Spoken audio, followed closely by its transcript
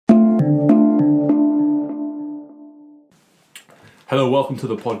Hello, welcome to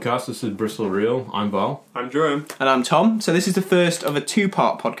the podcast. This is Bristol Real. I'm Val. I'm Jerome. And I'm Tom. So this is the first of a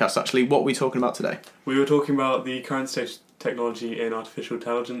two-part podcast, actually. What are we talking about today? We were talking about the current stage of technology in artificial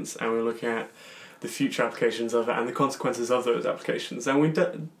intelligence, and we were looking at the future applications of it and the consequences of those applications. And we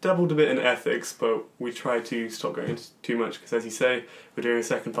dabbled a bit in ethics, but we tried to stop going into too much, because as you say, we're doing a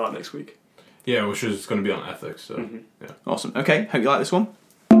second part next week. Yeah, which is going to be on ethics. So, yeah. Awesome. Okay, hope you like this one.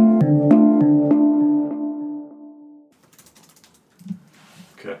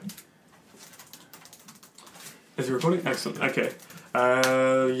 Okay. Is it recording? Excellent. Okay.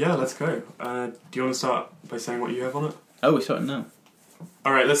 Yeah, let's go. Do you want to start by saying what you have on it? Oh, we're starting now.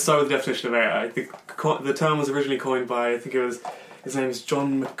 Alright, let's start with the definition of AI. The term was originally coined by, I think it was, his name is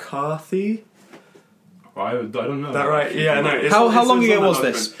John McCarthy. I don't know. Is that right? Yeah, no. How long ago was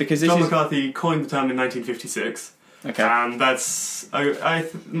this? Because John McCarthy coined the term in 1956. Okay. And that's...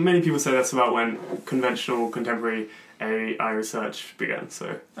 many people say that's about when conventional, contemporary AI research began,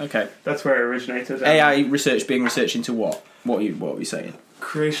 so... Okay. That's where it originated. AI research being researched into what? What are you saying?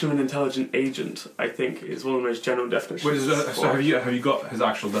 Creation of an intelligent agent, I think, is one of the most general definitions. Wait, so have you got his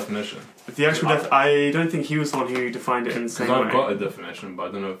actual definition? The actual I don't think he was the one who defined it in the same way. Because I've got a definition, but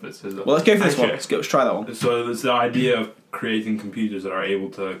I don't know if it's his. Well, let's go for this one. Let's try that one. So it's the idea of creating computers that are able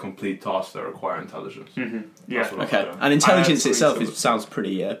to complete tasks that require intelligence. Mm-hmm. Yeah. Okay. And intelligence itself sounds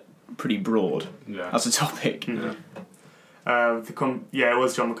pretty broad as a topic. Mm-hmm. Yeah. It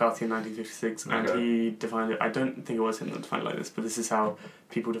was John McCarthy in 1956, and he defined it. I don't think it was him that defined it like this, but this is how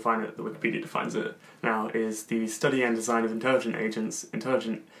people define it. The Wikipedia defines it now: is the study and design of intelligent agents.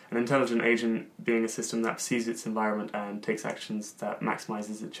 An intelligent agent being a system that perceives its environment and takes actions that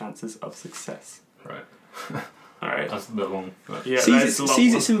maximizes its chances of success. Right. All right. That's a bit long. But. Yeah,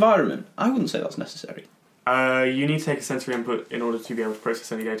 sees its environment. I wouldn't say that's necessary. You need to take a sensory input in order to be able to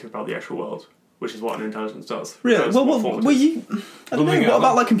process any data about the actual world, which is what an intelligence does. Really? I don't know. What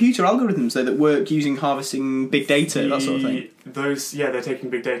about like computer algorithms though that work using harvesting big data, that sort of thing? They're taking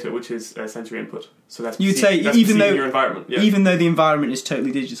big data, which is sensory input. So that's you'd say even though your environment, even though the environment is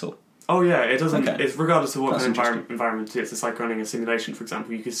totally digital. Oh yeah, it doesn't. Okay. It's regardless of what kind of environment it is. It's like running a simulation, for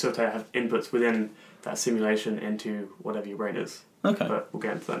example. You could still have inputs within that simulation into whatever your brain is. Okay, but we'll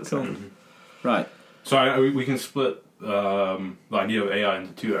get into that in a second. Mm-hmm. Right. So we can split the idea of AI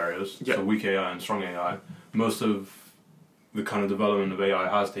into two areas. Yep. So weak AI and strong AI. Most of the kind of development of AI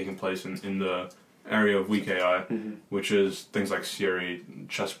has taken place in the area of weak AI, which is things like cheery,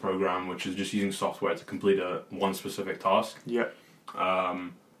 chess program, which is just using software to complete one specific task. Yeah.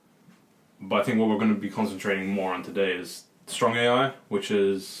 But I think what we're going to be concentrating more on today is strong AI, which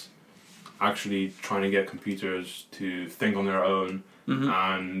is actually trying to get computers to think on their own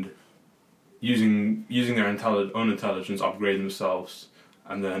and using their own intelligence, upgrade themselves,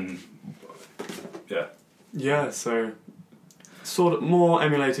 and then so sort of more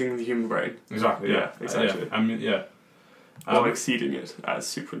emulating the human brain. Exactly. Yeah. Exactly. Or exceeding it as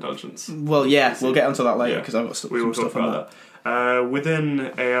superintelligence. Well, yeah, we'll get onto that later because I've got some stuff on that.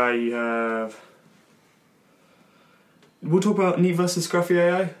 Within AI, you have. We'll talk about neat versus scruffy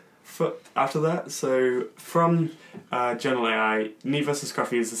AI after that. So from general AI, neat versus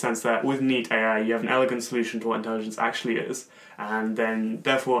scruffy is the sense that with neat AI, you have an elegant solution to what intelligence actually is, and then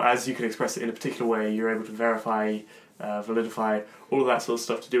therefore, as you can express it in a particular way, you're able to verify, validify, all of that sort of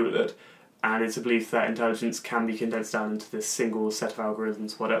stuff to do with it. And it's a belief that intelligence can be condensed down into this single set of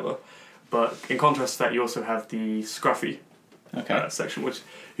algorithms, whatever. But in contrast to that, you also have the scruffy section, which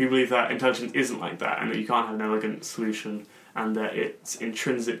you believe that intelligence isn't like that, and that you can't have an elegant solution, and that it's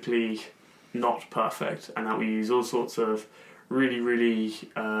intrinsically not perfect, and that we use all sorts of really, really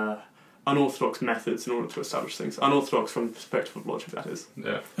unorthodox methods in order to establish things. Unorthodox from the perspective of logic, that is.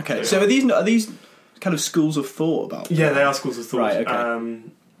 Yeah. Okay, so are these kind of schools of thought about that? Yeah, they are schools of thought. Right, okay.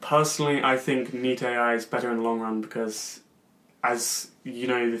 Personally, I think neat AI is better in the long run because, as you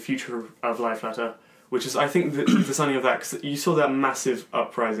know, the future of life letter, which is, I think, the something of that, because you saw that massive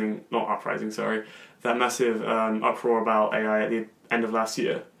that massive uproar about AI at the end of last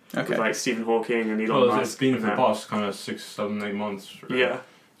year. Okay. With like Stephen Hawking and Elon Musk. It's been for the past kind of 6, 7, 8 months. Right? Yeah.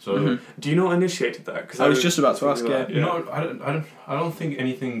 So, do you know what initiated that? Because I was just about to ask. Yeah. No, I don't think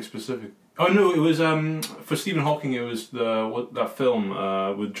anything specific. Oh no, it was for Stephen Hawking. It was that film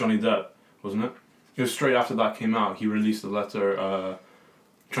with Johnny Depp, wasn't it? It was straight after that came out. He released a letter,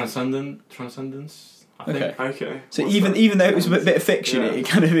 Transcendence. I think. Okay. So even though it was a bit of fiction, it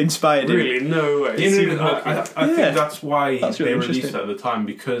kind of inspired him. Really, no way. I think that's why they released it at the time,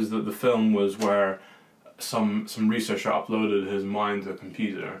 because the film was where some researcher uploaded his mind to a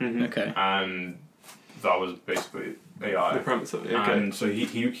computer, Okay, and that was basically AI. The premise of it. Okay. And so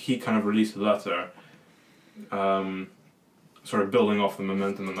he kind of released a letter sort of building off the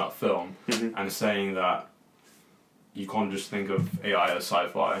momentum in that film and saying that you can't just think of AI as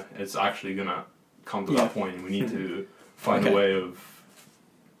sci-fi. It's actually going to come to that point, and we need to find a way of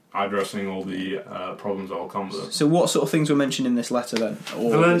addressing all the problems that will come with it. So what sort of things were mentioned in this letter then?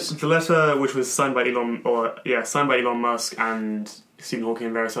 The letter, which was signed by Elon Musk and Stephen Hawking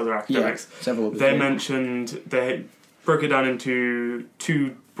and various other academics, they mentioned, they broke it down into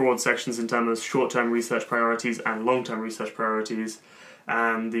two broad sections in terms of short-term research priorities and long-term research priorities.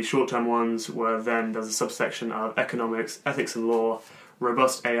 And the short-term ones were then, there's a subsection of economics, ethics and law,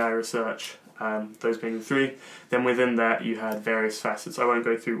 robust AI research, those being the three. Then within that you had various facets. I won't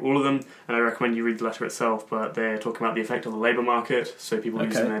go through all of them, and I recommend you read the letter itself, but they're talking about the effect on the labour market, so people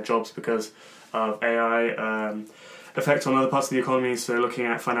losing their jobs because of AI, effect on other parts of the economy, so looking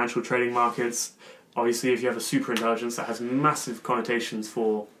at financial trading markets. Obviously, if you have a super intelligence, that has massive connotations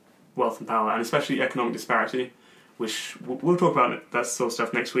for wealth and power, and especially economic disparity, which we'll talk about that sort of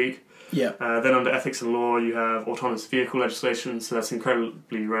stuff next week. Yeah. Then under ethics and law, you have autonomous vehicle legislation, so that's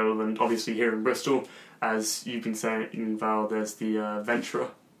incredibly relevant. Obviously, here in Bristol, as you've been saying, Val, there's the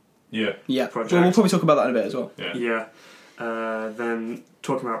Ventura. Project. Well, we'll probably talk about that in a bit as well. Then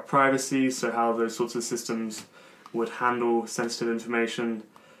talking about privacy, so how those sorts of systems would handle sensitive information,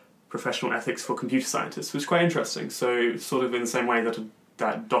 professional ethics for computer scientists, which is quite interesting. So sort of in the same way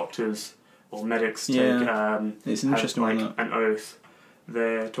that doctors or medics take it's an interesting one, an oath,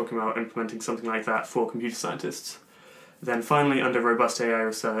 they're talking about implementing something like that for computer scientists. Then finally, under robust AI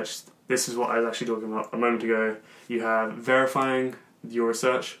research, this is what I was actually talking about a moment ago, you have verifying your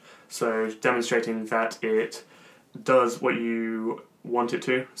research, so demonstrating that it does what you want it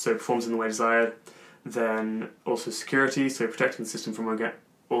to, so it performs in the way desired. Then also security, so protecting the system from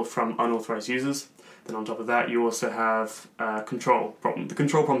unauthorized users. Then on top of that, you also have control problem. The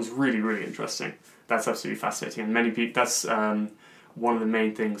control problem is really, really interesting. That's absolutely fascinating, and many people, that's one of the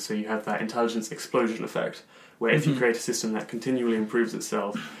main things. So you have that intelligence explosion effect, where if you create a system that continually improves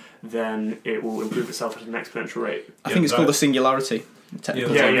itself, then it will improve itself at an exponential rate. I think it's called the singularity.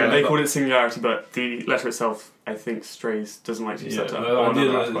 They called it singularity, but the letter itself, I think, doesn't like to use that term.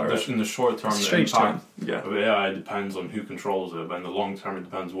 In the short term, the impact of AI depends on who controls it, but in the long term, it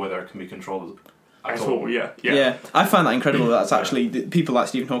depends whether it can be controlled at all. Yeah, I find that incredible. That's actually people like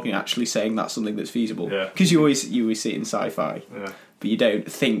Stephen Hawking actually saying that's something that's feasible. Because you always see it in sci-fi, but you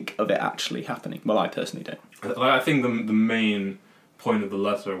don't think of it actually happening. Well, I personally don't. I think the main point of the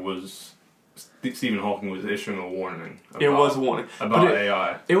letter was Stephen Hawking was issuing a warning. It was a warning about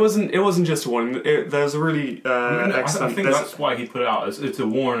AI. It wasn't just a warning. There's a really excellent. I think that's why he put it out. It's a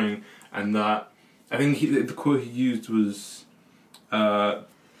warning, and that I think the quote he used was.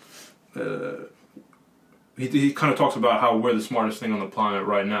 He kind of talks about how we're the smartest thing on the planet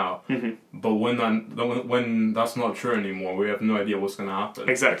right now, but when that's not true anymore, we have no idea what's going to happen.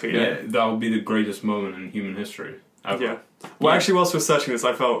 Exactly. That will be the greatest moment in human history ever. Yeah. Well, actually, whilst researching this,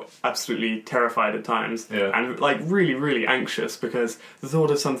 I felt absolutely terrified at times, and really, really anxious, because the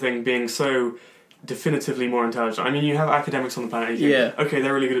thought of something being so definitively more intelligent. I mean, you have academics on the planet, and you think, okay,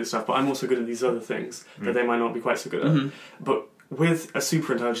 they're really good at stuff, but I'm also good at these other things that they might not be quite so good at. But with a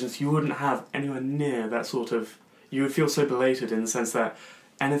super intelligence, you wouldn't have anywhere near that sort of. You would feel so belated in the sense that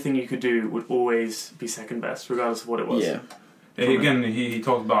anything you could do would always be second best, regardless of what it was. Again, he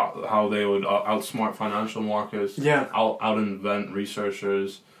talked about how they would outsmart financial markets, out-invent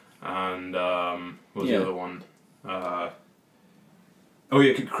researchers, and what was the other one?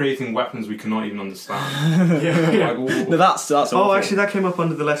 Creating weapons we cannot even understand. No, that's awful. Actually, that came up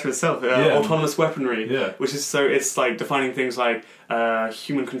under the letter itself. Autonomous weaponry, which is it's like defining things like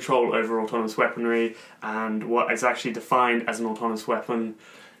human control over autonomous weaponry and what is actually defined as an autonomous weapon.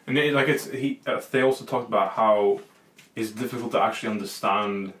 And they also talked about how it's difficult to actually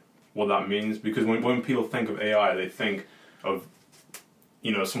understand what that means, because when people think of AI, they think of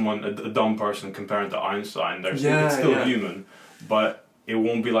someone, a dumb person comparing to Einstein. It's still human, but it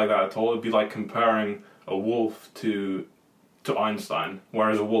won't be like that at all. It'd be like comparing a wolf to Einstein,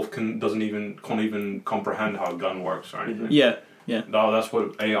 whereas a wolf can't even comprehend how a gun works or anything. That's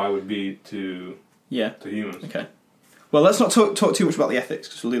what AI would be to humans. Okay. Well, let's not talk too much about the ethics,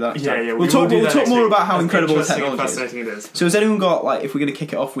 because we'll do that. We'll talk more about how incredible the technology fascinating it is. So has anyone got, if we're going to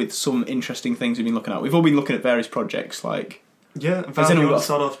kick it off with some interesting things we've been looking at? We've all been looking at various projects, Val, you want to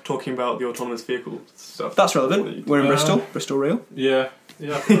start off talking about the autonomous vehicle stuff? That's relevant. We're in Bristol Real. Yeah.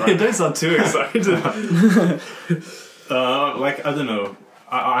 Right. Don't sound too excited. I don't know.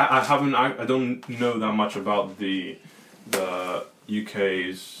 I don't know that much about the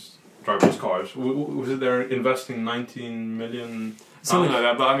UK's driverless cars. Was it they're investing 19 million? Something like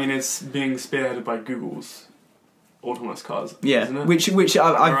that, but I mean it's being spearheaded by Google's autonomous cars. Yeah, isn't it? which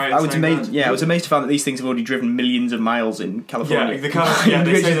I was amazed. Yeah, I was amazed to find that these things have already driven millions of miles in California. They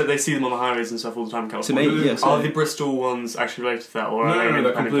say that they see them on the highways and stuff all the time in California. Are the Bristol ones actually related to that, or no,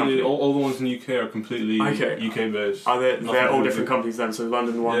 they're completely. All the ones in the UK are completely UK based. They're all different companies then. So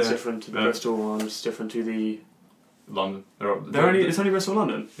London one's different to the Bristol one's different to the London. It's only Bristol,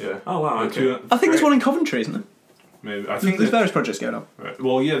 London. Yeah. Oh wow. Okay. I think there's one in Coventry, isn't there? Maybe. I think there's various projects going on. Right.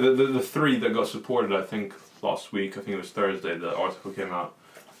 Well, yeah, the three that got supported, I think last week, I think it was Thursday, the article came out.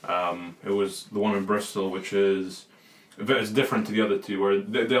 It was the one in Bristol, which is it's different to the other two, where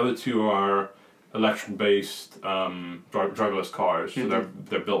the other two are electric-based driverless cars, so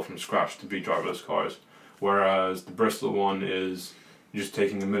they're built from scratch to be driverless cars. Whereas the Bristol one is just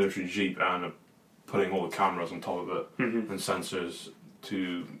taking a military jeep and putting all the cameras on top of it and sensors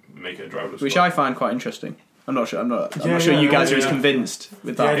to make it a driverless. Which car. I find quite interesting. I'm not sure you guys are as convinced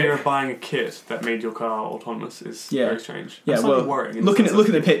with that. The idea of buying a kit that made your car autonomous is very strange. Yeah, well, looking at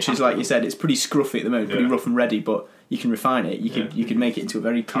the pictures, like you said, it's pretty scruffy at the moment, pretty rough and ready, but you can refine it. You could make it into a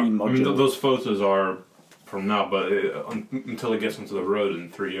very clean module. I mean, those photos are from now, but until it gets onto the road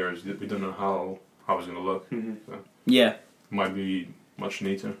in 3 years, we don't know how it's going to look. So it might be much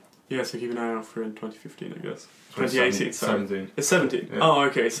neater. Yeah, so keep an eye out for in 2015, I guess. 2018, sorry. 17. It's 17? Yeah. Oh,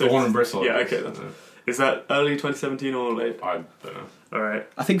 okay. So the one in Bristol. Yeah, okay. Is that early 2017 or late? I don't know. Alright.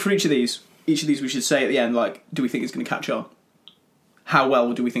 I think for each of these we should say at the end, like, do we think it's going to catch on? How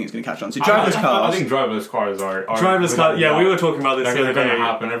well do we think it's going to catch on? So driverless cars... I think driverless cars are... Driverless cars, yeah, we were talking about this the other day. They're going to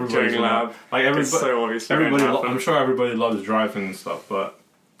happen. Everybody's lab. Like, it's so obvious. I'm sure everybody loves driving and stuff, but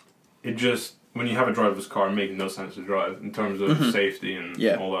it just... When you have a driverless car, it makes no sense to drive in terms of safety and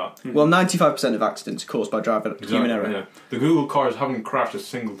all that. Well, 95% of accidents are caused by human error. Yeah. The Google cars haven't crashed a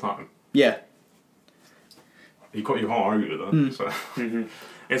single time. Yeah. You can't argue with that. So.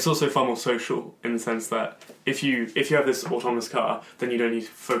 It's also far more social in the sense that if you have this autonomous car, then you don't need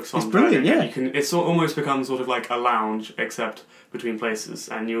to focus on. It's brilliant, yeah. It almost becomes sort of like a lounge, except between places,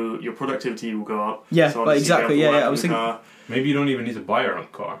 and your productivity will go up. Yeah, so exactly. Yeah, I was thinking. Maybe you don't even need to buy your own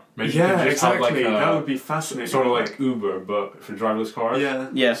car. Maybe you can just have like that would be fascinating. Sort of like Uber, but for driverless cars.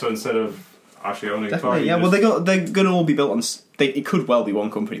 Yeah. So instead of actually owning a car, well, they're going to all be built on. It could well be one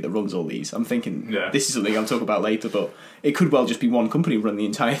company that runs all these. I'm thinking this is something I'll talk about later, but it could well just be one company run the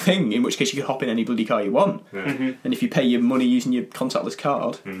entire thing. In which case, you could hop in any bloody car you want, and if you pay your money using your contactless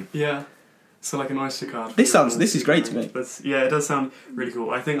card, so like an Oyster card. This is great to me. It does sound really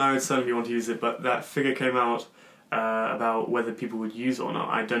cool. I think I would certainly want to use it, but that figure came out about whether people would use it or not.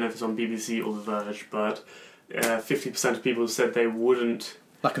 I don't know if it's on BBC or The Verge, but 50% of people said they wouldn't.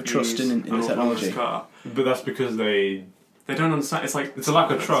 Lack of trust in the technology. Car. But that's because they don't understand. It's a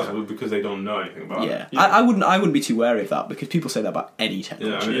lack of trust, but because they don't know anything about it. Yeah. I wouldn't be too wary of that because people say that about any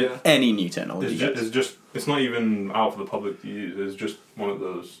technology, any new technology. It's not even out for the public to use. It's just one of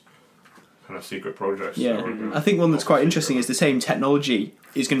those kind of secret projects. Yeah, I think one that's quite interesting is the same technology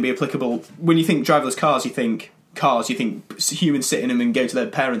is going to be applicable. When you think driverless cars, you think humans sit in them and go to their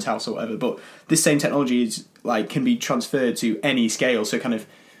parents' house or whatever. But this same technology is can be transferred to any scale. So kind of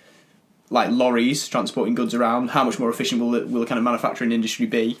like lorries transporting goods around. How much more efficient will kind of manufacturing industry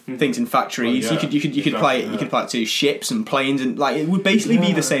be? Things in factories. You could apply it to ships and planes, and it would basically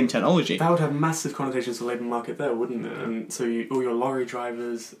be the same technology. That would have massive connotations to the labour market there, wouldn't it? And so all your lorry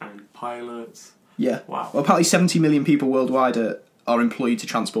drivers and pilots. Yeah. Wow. Well, apparently 70 million people worldwide are employed to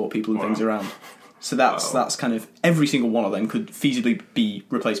transport people and things around. So that's kind of every single one of them could feasibly be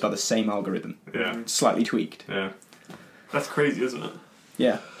replaced by the same algorithm. Yeah. Slightly tweaked. Yeah. That's crazy, isn't it?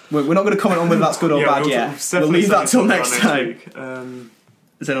 Yeah. We're not going to comment on whether that's good or bad yet. We'll leave that till next time.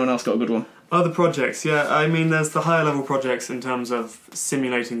 Has anyone else got a good one? Other projects, I mean, there's the higher level projects in terms of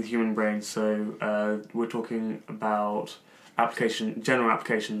simulating the human brain. So we're talking about general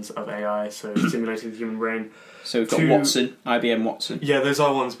applications of AI, so simulating the human brain. So we've got Watson, IBM Watson. Yeah, those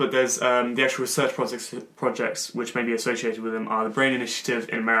are ones, but there's the actual research projects which may be associated with them are the Brain Initiative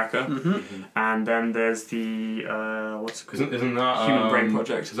in America, and then there's the what's it called? Isn't that Human Brain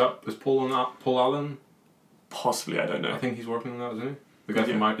Project? Is Paul Allen? Possibly, I don't know. I think he's working on that, isn't he? The guy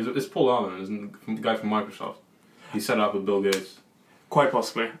from it's Paul Allen, isn't the guy from Microsoft? He set up with Bill Gates. Quite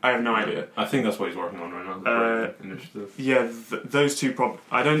possibly. I have no idea. I think that's what he's working on right now, the Brain Initiative. Yeah, those two...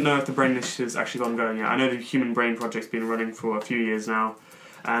 I don't know if the Brain Initiative's actually got ongoing yet. I know the Human Brain Project's been running for a few years now,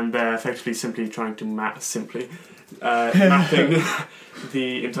 and they're effectively simply trying to mapping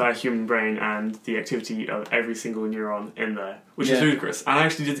the entire human brain and the activity of every single neuron in there, which is ludicrous. And I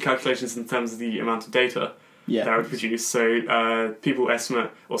actually did the calculations in terms of the amount of data. that would produce. So people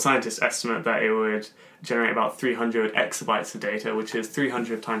estimate, or scientists estimate, that it would generate about 300 exabytes of data, which is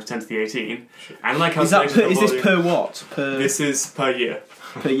 300 times 10 to the 18. And like is this per what? This is per year.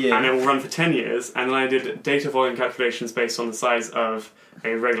 Per year. And it will run for 10 years. And then I did data volume calculations based on the size of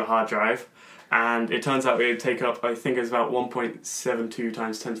a regular hard drive. And it turns out it would take up, I think it's about 1.72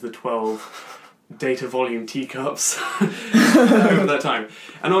 times 10 to the 12 data volume teacups over that time.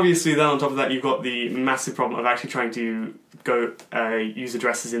 And obviously then on top of that you've got the massive problem of actually trying to go use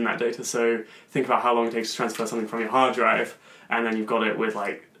addresses in that data. So think about how long it takes to transfer something from your hard drive, and then you've got it with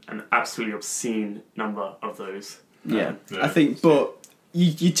like an absolutely obscene number of those. Yeah. I think, but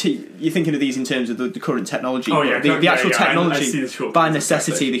you're thinking of these in terms of the current technology. Oh yeah, the actual technology, I by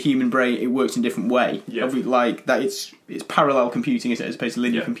necessity, the human brain, it works in a different way. Yeah. Like that, it's parallel computing as opposed to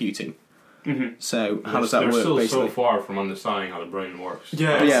linear computing. Mm-hmm. So how does that work? They're still basically? so far from understanding how the brain works.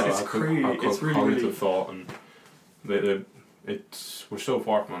 Yeah, it's crazy. It's really, cognitive thought, and we're so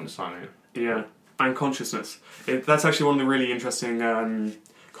far from understanding it. Yeah, and consciousness. That's actually one of the really interesting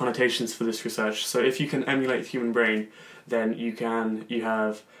connotations for this research. So if you can emulate the human brain, then you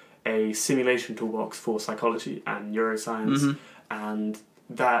have a simulation toolbox for psychology and neuroscience, and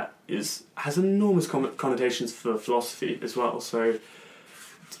that has enormous connotations for philosophy as well. So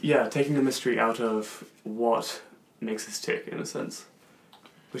yeah, taking the mystery out of what makes us tick, in a sense.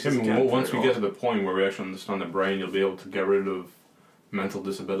 Which is, again, once we get to the point where we actually understand the brain, you'll be able to get rid of mental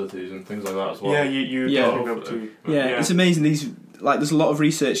disabilities and things like that as well. Yeah, you definitely be able to. Yeah, it's amazing. There's a lot of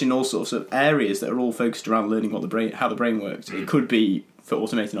research in all sorts of areas that are all focused around learning how the brain works. It could be for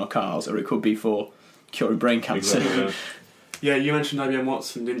automating our cars, or it could be for curing brain cancer. Exactly, yeah, you mentioned IBM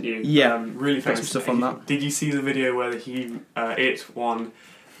Watson, didn't you? Yeah, really famous stuff on that. Did you see the video where it won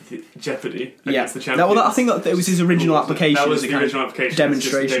Jeopardy against the champions? I think that it was his original application. That was as a the kind original of application,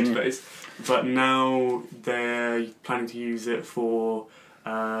 demonstration. database. But now they're planning to use it for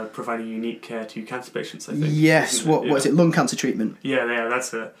providing unique care to cancer patients, I think. Yes, what is it? Lung cancer treatment. Yeah,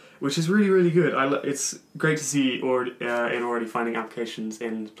 that's it. Which is really, really good. It's great to see it already finding applications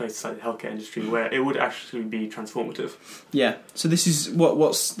in places like the healthcare industry where it would actually be transformative. Yeah. So this is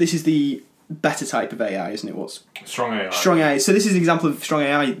this is the better type of AI, isn't it? What's strong AI? Strong AI. So this is an example of strong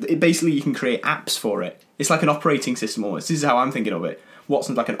AI. Basically, you can create apps for it. It's like an operating system almost. This is how I'm thinking of it.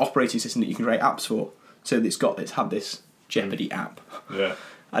 Watson's like an operating system that you can create apps for. So it's had this Jeopardy app. Yeah.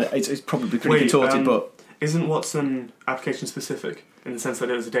 And it's probably pretty contorted, but isn't Watson application specific in the sense that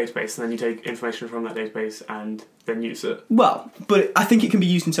it is a database, and then you take information from that database and then use it? Well, but I think it can be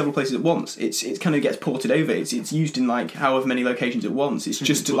used in several places at once. It kind of gets ported over. It's used in like however many locations at once. It's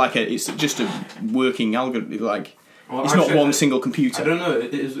just a working algorithm. Like it's not one single computer. I don't know.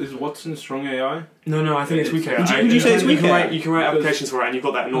 Is Watson strong AI? No. I think it's weak AI. Would you say it's weak AI? You can write applications for it, and you've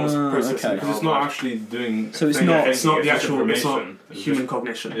got that enormous processing. Because it's not actually doing. So it's not the actual. It's not human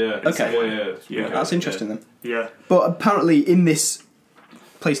cognition. Yeah. Okay. Yeah. That's interesting then. Yeah. But apparently, in this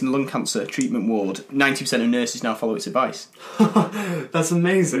place in the lung cancer treatment ward, 90% of nurses now follow its advice. That's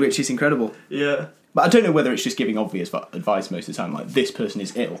amazing. Which is incredible. Yeah. But I don't know whether it's just giving obvious advice most of the time, like this person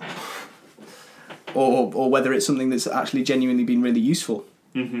is ill, or whether it's something that's actually genuinely been really useful.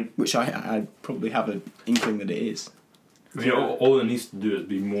 Mm-hmm. Which I probably have an inkling that it is. I mean, all it needs to do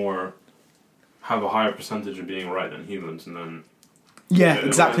is have a higher percentage of being right than humans, and then. Yeah,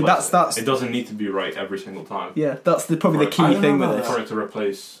 exactly. That's. It doesn't need to be right every single time. Yeah, that's probably the key thing with it. For it to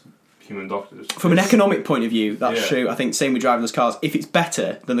replace human doctors. From an economic point of view, that's true. I think same with driverless cars. If it's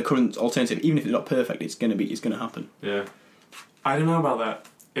better than the current alternative, even if it's not perfect, it's going to happen. Yeah. I don't know about that.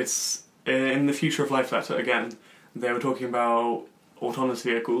 It's in the Future of Life letter again. They were talking about autonomous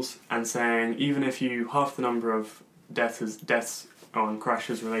vehicles and saying even if you half the number of deaths on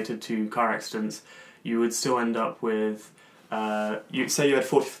crashes related to car accidents, you would still end up with. You say you had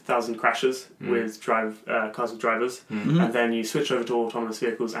 40,000 crashes with cars with drivers, and then you switch over to autonomous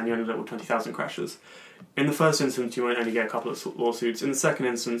vehicles and you ended up with 20,000 crashes. In the first instance, you might only get a couple of lawsuits. In the second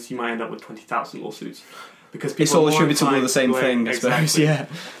instance, you might end up with 20,000 lawsuits. Because people it's all attributable to the same thing, I suppose. Yeah.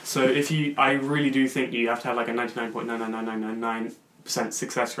 So I really do think you have to have like a 99.99999%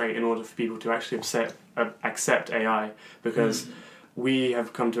 success rate in order for people to actually accept AI, because we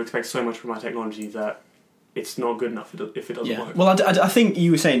have come to expect so much from our technology that it's not good enough if it doesn't work. Well, I think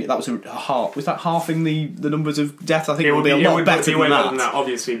you were saying that was was that halving the numbers of deaths? I think it would be a lot better than that,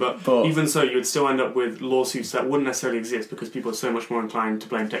 obviously, but even so, you would still end up with lawsuits that wouldn't necessarily exist because people are so much more inclined to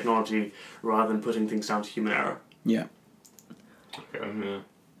blame technology rather than putting things down to human error. Yeah. Okay, yeah.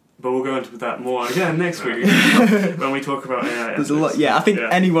 But we'll go into that more again next week when we talk about AI. There's a lot. Yeah, I think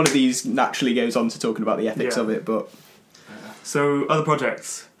any one of these naturally goes on to talking about the ethics of it, but. So, other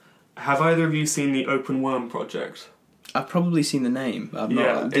projects. Have either of you seen the Open Worm project? I've probably seen the name. I've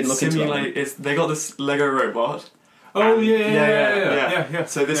not. Didn't look into that. They got this Lego robot. Oh yeah.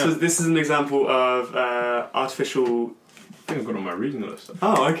 So this is an example of artificial. I think I've got it on my reading list.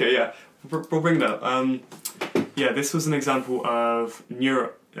 Oh, okay, yeah. We'll bring it up. This was an example of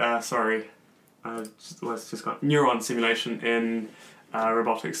neuron simulation in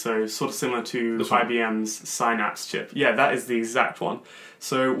robotics. So sort of similar to IBM's Synapse chip. Yeah, that is the exact one.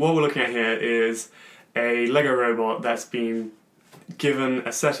 So what we're looking at here is a Lego robot that's been given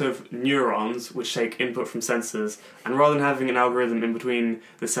a set of neurons which take input from sensors, and rather than having an algorithm in between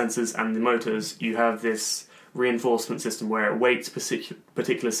the sensors and the motors, you have this reinforcement system where it weights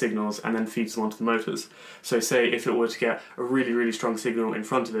particular signals and then feeds them onto the motors. So say if it were to get a really, really strong signal in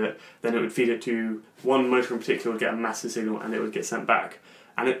front of it, then it would feed it to one motor in particular, would get a massive signal, and it would get sent back.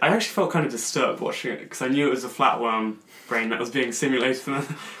 And I actually felt kind of disturbed watching it, because I knew it was a flatworm brain that was being simulated, and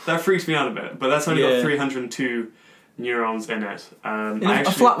that freaked me out a bit. But that's only got 302 neurons in it. A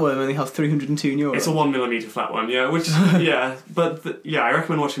flatworm only has 302 neurons. It's a 1 millimeter flatworm, I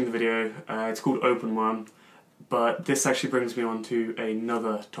recommend watching the video. It's called Open Worm. But this actually brings me on to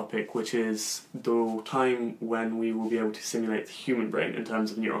another topic, which is the time when we will be able to simulate the human brain in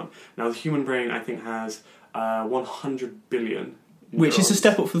terms of neuron. Now, the human brain, I think, has 100 billion neurons. Which is a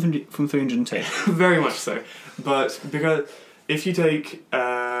step up from 302. Very much so. But because if you take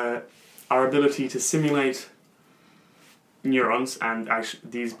our ability to simulate neurons and actually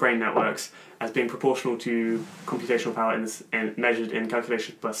these brain networks as being proportional to computational power measured in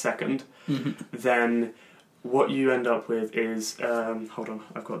calculations per second, then what you end up with is, hold on,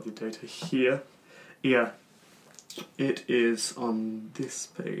 I've got the data here. Yeah, it is on this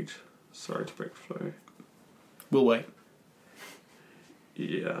page. Sorry to break the flow. We'll wait.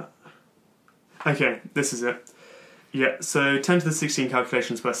 Yeah. Okay, this is it. Yeah, so 10 to the 16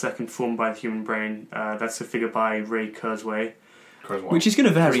 calculations per second performed by the human brain. That's a figure by Ray Kurzweil. Which is going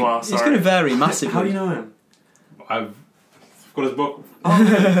to vary. It's going to vary massively. How do you know him? I've got his book.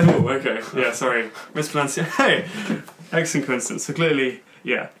 Oh, cool, okay. Yeah, sorry. Mispronunciation. Hey! Excellent coincidence. So clearly,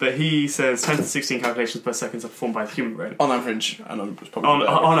 yeah. But he says 10 to 16 calculations per second are performed by the human brain. On average.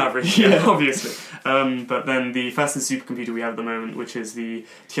 On average, yeah, obviously. But then the fastest supercomputer we have at the moment, which is the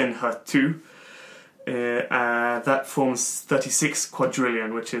Tianhe-2, that forms 36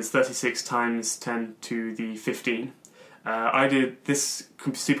 quadrillion, which is 36 times 10 to the 15. This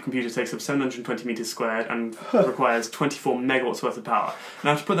supercomputer takes up 720 meters squared and requires 24 megawatts worth of power.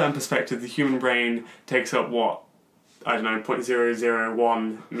 Now, to put that in perspective, the human brain takes up what? I don't know,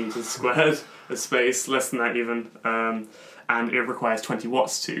 0.001 meters squared of space, less than that even, and it requires 20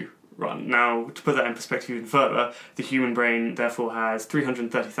 watts to run. Now, to put that in perspective even further, the human brain therefore has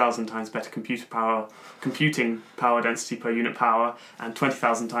 330,000 times better computing power density per unit power, and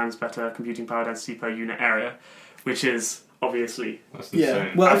 20,000 times better computing power density per unit area, which is obviously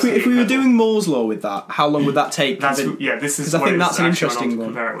Well, if we were doing Moore's law with that, how long would that take? This is what I think that's an interesting one to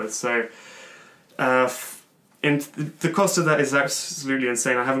compare it with. So, the cost of that is absolutely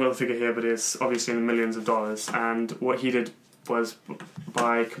insane. I haven't got the figure here, but it's obviously in the millions of dollars. And what he did was,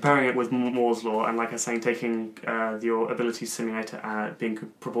 by comparing it with Moore's law, and like I was saying, taking your ability to simulate it being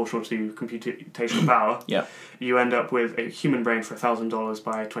proportional to computational power, you end up with a human brain for $1,000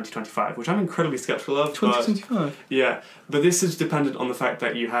 by 2025, which I'm incredibly skeptical of. 2025? Yeah, but this is dependent on the fact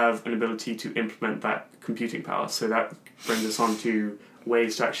that you have an ability to implement that computing power. So that brings us on to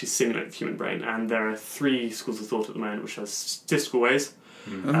ways to actually simulate the human brain. And there are 3 schools of thought at the moment, which are statistical ways,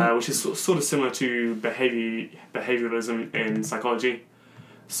 which is sort of similar to behavioralism in psychology.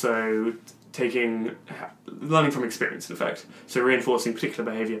 So learning from experience, in effect. So reinforcing particular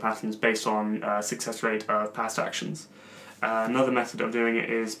behaviour patterns based on success rate of past actions. Another method of doing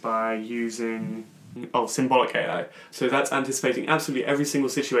it is by using symbolic AI. So that's anticipating absolutely every single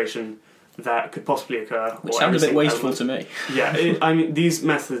situation that could possibly occur. Which sounds a bit wasteful to me. Yeah, some of these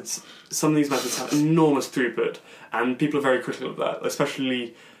methods have enormous throughput, and people are very critical of that.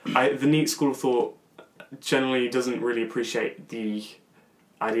 Especially, the neat school of thought generally doesn't really appreciate the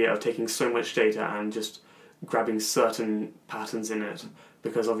idea of taking so much data and just grabbing certain patterns in it,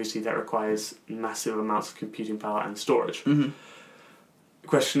 because obviously that requires massive amounts of computing power and storage. The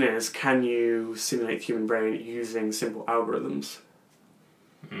question is, can you simulate the human brain using simple algorithms?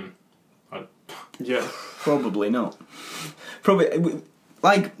 Yeah. Probably not.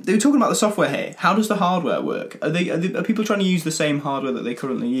 Like, they were talking about the software here. How does the hardware work? Are people trying to use the same hardware that they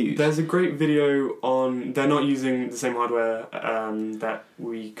currently use? There's a great video on... They're not using the same hardware that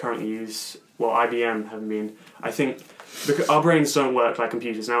we currently use. Well, IBM haven't been. I think because our brains don't work like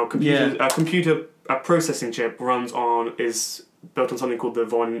computers. Now, a processing chip is built on something called the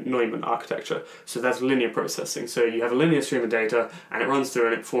von Neumann architecture. So that's linear processing. So you have a linear stream of data, and it runs through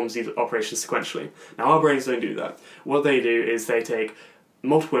and it performs these operations sequentially. Now our brains don't do that. What they do is they take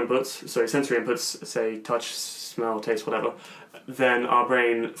multiple inputs, so sensory inputs, say touch, smell, taste, whatever. Then our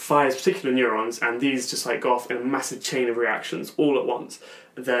brain fires particular neurons, and these just like go off in a massive chain of reactions all at once.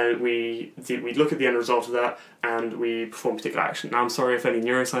 Then we look at the end result of that, and we perform a particular action. Now, I'm sorry if any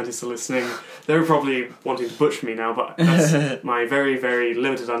neuroscientists are listening; they're probably wanting to butcher me now, but that's my very, very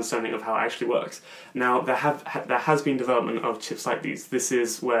limited understanding of how it actually works. Now, there has been development of chips like these. This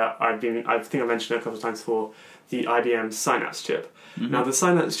is where I think I mentioned it a couple of times before, the IBM Synapse chip. Mm-hmm. Now, the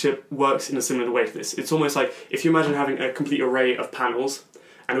Synapse chip works in a similar way to this. It's almost like if you imagine having a complete array of panels,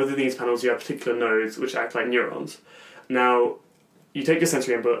 and within these panels you have particular nodes which act like neurons. Now, you take your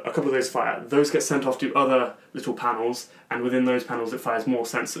sensory input, a couple of those fire, those get sent off to other little panels, and within those panels it fires more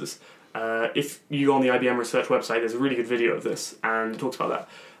sensors. If you go on the IBM research website, there's a really good video of this, and it talks about that.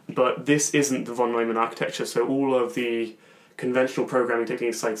 But this isn't the von Neumann architecture, so all of the conventional programming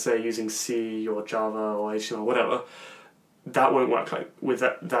techniques, like say using C or Java or HTML or whatever, that won't work like with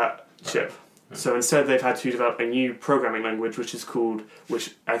that chip. So instead they've had to develop a new programming language which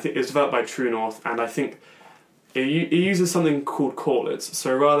I think is developed by True North, and I think it uses something called callets.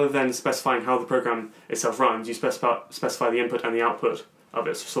 So rather than specifying how the program itself runs, you specify the input and the output of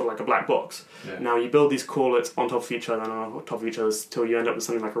it, so sort of like a black box. Yeah. Now you build these callets on top of each other and on top of each other till you end up with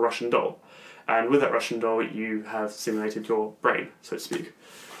something like a Russian doll. And with that Russian doll you have simulated your brain, so to speak.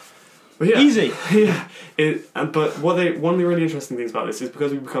 But yeah, easy. Yeah. But one of the really interesting things about this is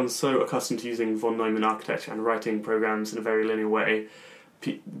because we've become so accustomed to using von Neumann architecture and writing programs in a very linear way,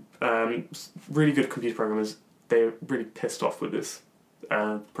 really good computer programmers, they're really pissed off with this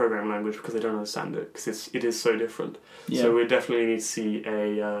programming language because they don't understand it, because it is so different. Yeah. So we definitely need to see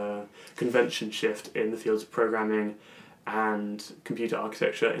a convention shift in the fields of programming and computer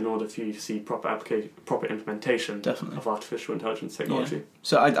architecture in order for you to see proper implementation of artificial intelligence technology. Yeah.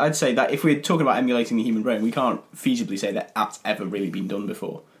 So I'd say that if we're talking about emulating the human brain, we can't feasibly say that that's ever really been done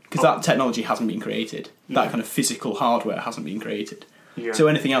before, because that technology hasn't been created. That kind of physical hardware hasn't been created. Yeah. So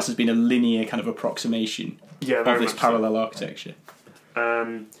anything else has been a linear kind of approximation of this parallel architecture.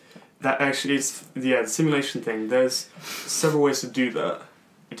 That actually is the simulation thing. There's several ways to do that.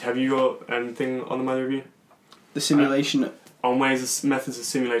 Have you got anything on the mind of you? The simulation on methods of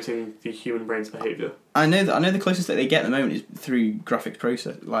simulating the human brain's behaviour. I know the closest that they get at the moment is through graphics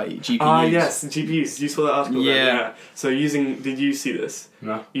process, like GPUs. Ah, yes, GPUs. You saw that article. Yeah. So did you see this?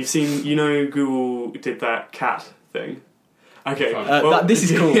 No. You've seen, Google did that cat thing. Okay. This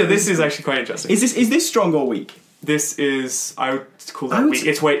is cool. Yeah, this is actually quite interesting. Is this strong or weak? This is, I would call that weak.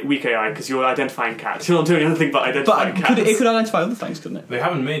 It's weak AI because you're identifying cats. You're not doing anything but identifying cats. It could identify other things, couldn't it? They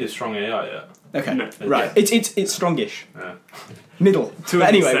haven't made a strong AI yet. Okay, no. Right. Yeah. It's strongish. Yeah. Middle. But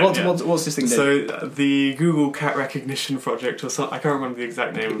anyway, what's this thing doing? So the Google Cat Recognition Project, or something, I can't remember the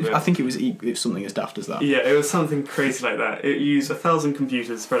exact name of it. I think it was something as daft as that. Yeah, it was something crazy like that. It used 1,000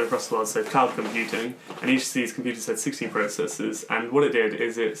 computers spread across the world, so cloud computing, and each of these computers had 16 processors. And what it did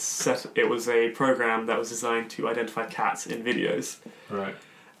is it was a program that was designed to identify cats in videos. Right.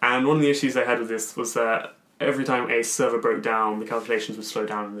 And one of the issues they had with this was that every time a server broke down, the calculations would slow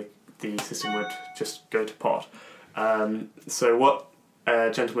down and the system would just go to pot. So what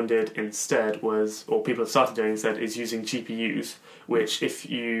a gentleman did instead was, or people have started doing instead, is using GPUs, which, if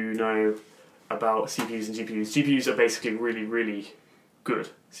you know about CPUs and GPUs are basically really, really good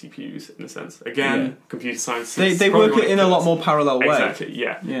CPUs in a sense. Again, computer science. They work it in a lot more parallel way. Exactly.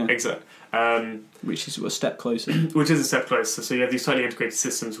 Yeah. Exactly. Which is a step closer. Which is a step closer. So you have these tightly integrated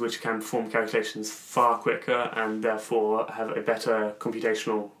systems which can perform calculations far quicker and therefore have a better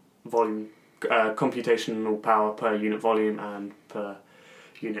computational volume, computational power per unit volume and per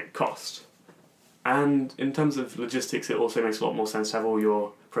unit cost. And in terms of logistics, it also makes a lot more sense to have all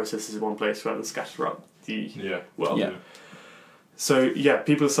your processes in one place rather than scattered throughout the world. Yeah. So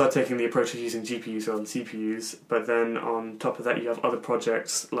people start taking the approach of using GPUs rather than CPUs, but then on top of that you have other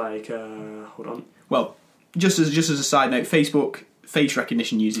projects like Well, just as a side note, Facebook face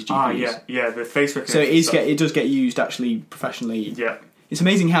recognition uses GPUs. The face recognition. So it does get used actually professionally. Yeah. It's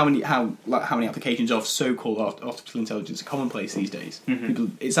amazing how many applications of so-called artificial intelligence are commonplace these days.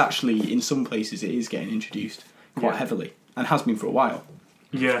 Mm-hmm. It's actually, in some places, it is getting introduced quite heavily and has been for a while.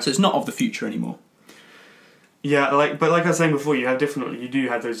 Yeah. So it's not of the future anymore. Yeah, but like I was saying before, you do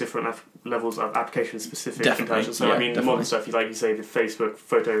have those different levels of application-specific intelligence. So the modern stuff, like you say, the Facebook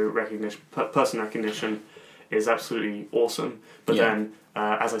photo recognition, person recognition, is absolutely awesome. But then,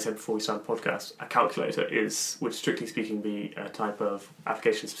 as I said before we started the podcast, a calculator would strictly speaking be a type of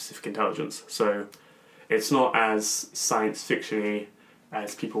application-specific intelligence. So it's not as science fiction-y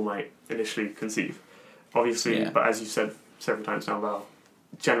as people might initially conceive. Obviously, but as you've said several times now, Val,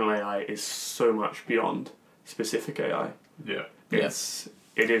 general AI is so much beyond specific AI. Yeah.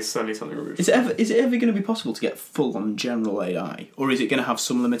 It is certainly something removed. Is it ever going to be possible to get full-on general AI, or is it going to have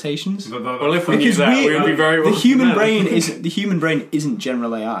some limitations? Well, if we knew that, we would be very well. The human brain isn't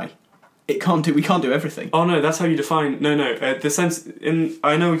general AI. We can't do everything. Oh no, that's how you define. No. The sense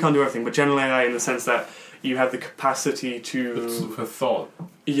I know we can't do everything, but general AI in the sense that you have the capacity for thought.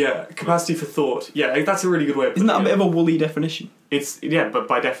 Yeah, capacity for thought. Yeah, that's a really good way of putting it. Isn't that a bit it. of a woolly definition? But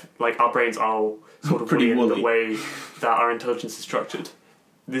by our brains are sort of pretty woolly in woolly. the way that our intelligence is structured.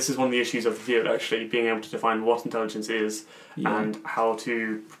 This is one of the issues of the field, actually, being able to define what intelligence is and how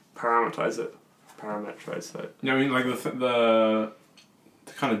to parametrize it. Yeah, I mean, like to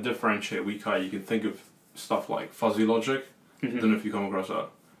kind of differentiate weak AI, you can think of stuff like fuzzy logic. I don't know if you come across that.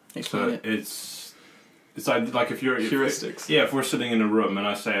 Explain it. It's like if you're heuristics. If we're sitting in a room and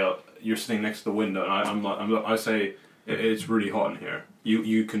I say you're sitting next to the window and I say it's really hot in here.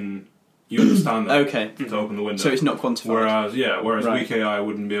 You understand that to open the window. So it's not quantified. Whereas weak AI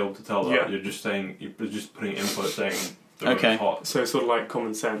wouldn't be able to tell that. You're just putting input saying the room is hot. So it's sort of like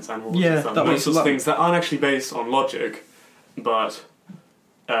common sense and all those sorts of things that aren't actually based on logic, but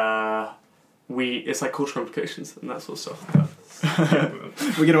it's like cultural implications and that sort of stuff.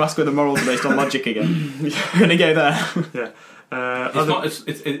 We're going to ask whether morals are based on logic again. We're going to go there.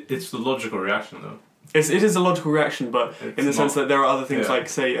 It's the logical reaction though. It is a logical reaction, but in the sense that there are other things like,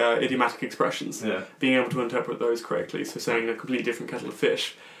 say, idiomatic expressions. Yeah. Being able to interpret those correctly, so saying a completely different kettle of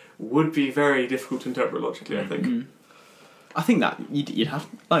fish, would be very difficult to interpret logically, I think. Mm-hmm. I think that you'd have...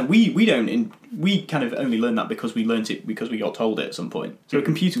 Like, we kind of only learn that because we learnt it because we got told it at some point. So a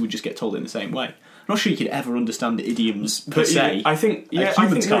computer would just get told it in the same way. I'm not sure you could ever understand the idioms per se. I think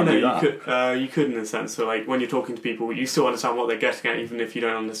humans can't do that. You could in a sense. So like when you're talking to people, you still understand what they're getting at, even if you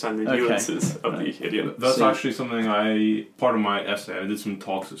don't understand the nuances of the idiom. That's actually something part of my essay. I did some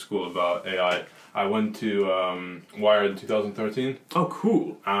talks at school about AI. I went to Wired in 2013. Oh,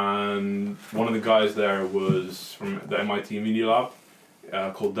 cool! And one of the guys there was from the MIT Media Lab,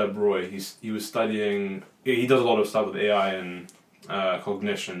 called Deb Roy. He was studying. He does a lot of stuff with AI and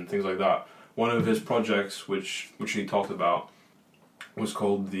cognition, things like that. One of his projects, which he talked about, was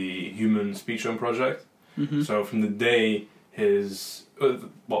called the Human Speech Project. Mm-hmm. So from the day the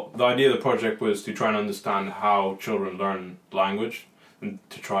idea of the project was to try and understand how children learn language, and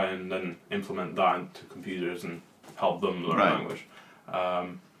to try and then implement that into computers and help them learn language.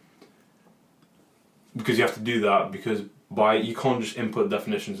 Because you have to do that because you can't just input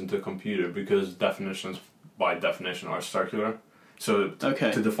definitions into a computer because definitions by definition are circular. So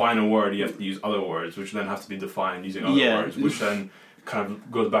to define a word, you have to use other words, which then have to be defined using other words, which then kind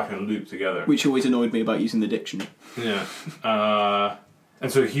of goes back in a loop together. Which always annoyed me about using the dictionary. Yeah,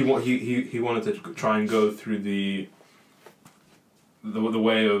 and so he wanted to try and go through the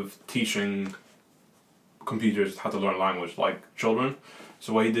way of teaching computers how to learn language like children.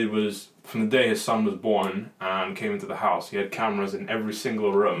 So what he did was, from the day his son was born and came into the house, he had cameras in every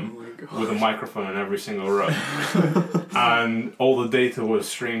single room with a microphone in every single room. And all the data was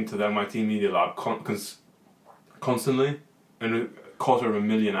streamed to the MIT Media Lab constantly, and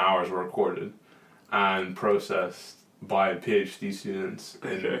 250,000 hours were recorded and processed by PhD students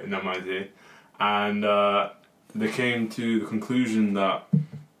in MIT. And they came to the conclusion that,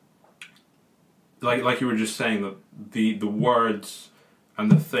 like you were just saying, that the words and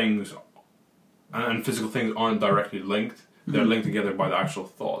the things and physical things aren't directly linked. Mm-hmm. They're linked together by the actual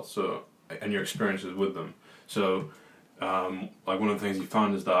thoughts, and your experiences with them. So, like one of the things you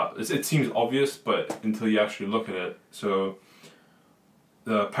found is that it seems obvious, but until you actually look at it, so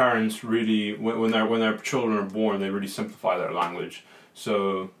the parents really, when their children are born, they really simplify their language,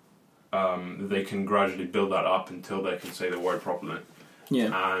 so they can gradually build that up until they can say the word properly.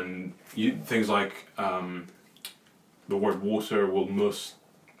 Yeah, and things like the word water will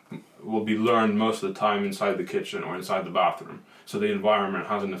be learned most of the time inside the kitchen or inside the bathroom. So the environment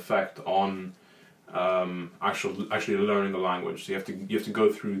has an effect on actually learning the language. So you have to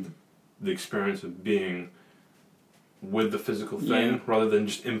go through the experience of being with the physical thing rather than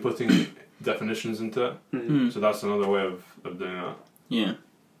just inputting definitions into it. Mm-hmm. So that's another way of doing that. Yeah.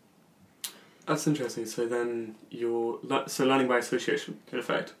 That's interesting. So then learning by association, in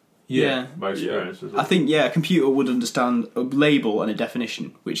effect. Yeah, by experience. I think a computer would understand a label and a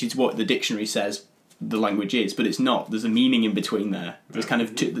definition, which is what the dictionary says the language is, but it's not. There's a meaning in between there. There's kind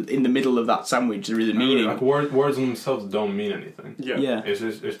of in the middle of that sandwich. There is a meaning. Like words in themselves don't mean anything. Yeah.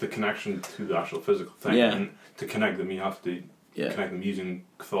 It's the connection to the actual physical thing. Yeah. And to connect them, you have to connect them using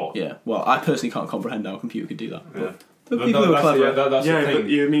thought. Yeah. Well, I personally can't comprehend how a computer could do that. Yeah. But people who are clever. That's the thing.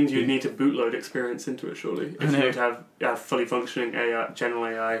 But it means you'd need to bootload experience into it, surely. If you'd have fully functioning AI, general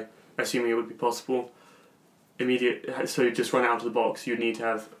AI, assuming it would be possible, so just run it out of the box, you'd need to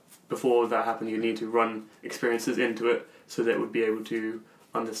have, before that happened, you'd need to run experiences into it so that it would be able to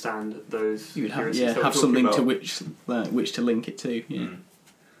understand those. You would have something to which to link it to. Yeah.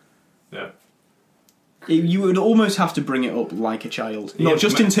 Yeah. You would almost have to bring it up like a child. Not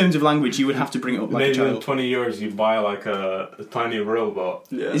just in terms of language, you would have to bring it up like a child. Maybe in 20 years you buy like a tiny robot.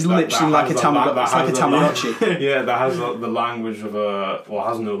 Yeah. It's literally like a Tamagotchi. Yeah, that has the language of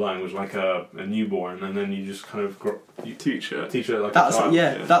has no language, like a newborn, and then you just kind of teach it like a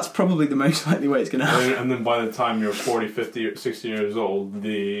child. That's probably the most likely way it's going to happen. And then by the time you're 40, 50, 60 years old,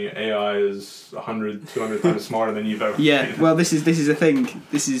 the AI is 100, 200 times smarter than you've ever been. Yeah, well, this is a thing.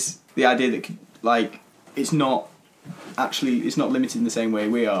 This is the idea that, it's not limited in the same way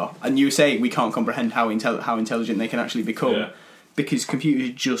we are. And you were saying we can't comprehend how intelligent they can actually become because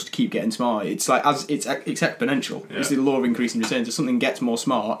computers just keep getting smarter. It's like it's exponential. Yeah. It's the law of increasing returns. As something gets more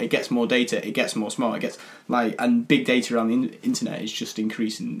smart, it gets more data, it gets more smart. It gets and big data around the internet is just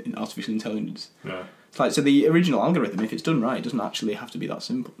increasing in artificial intelligence. Yeah. It's so the original algorithm, if it's done right, it doesn't actually have to be that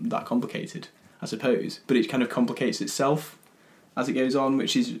simple, that complicated, I suppose. But it kind of complicates itself as it goes on,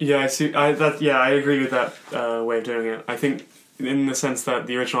 which is... Yeah, I agree with that way of doing it. I think in the sense that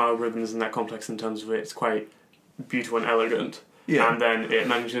the original algorithm isn't that complex in terms of it's quite beautiful and elegant. Yeah. And then it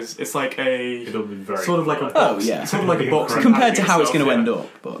manages... It's like it'll be very sort of like a box. Sort of like a box. Compared to how it's going to end up.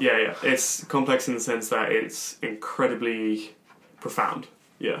 But. Yeah. It's complex in the sense that it's incredibly profound.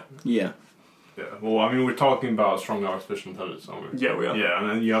 Yeah. Yeah. Yeah. Well, I mean, we're talking about strong artificial intelligence, aren't we? Yeah, we are. Yeah, and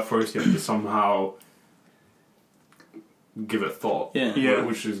then you have to somehow... give it thought. Yeah.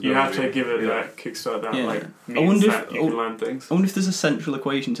 Which is you have to give it that kickstart that means that you can learn things. I wonder if there's a central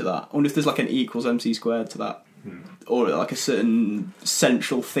equation to that. I wonder if there's like an E equals MC squared to that. Or like a certain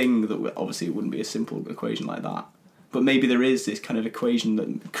central thing that obviously it wouldn't be a simple equation like that. But maybe there is this kind of equation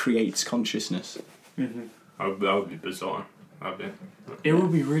that creates consciousness. Mm-hmm. That would be bizarre. It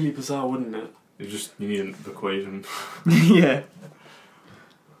would be really bizarre, wouldn't it? You need an equation. Yeah.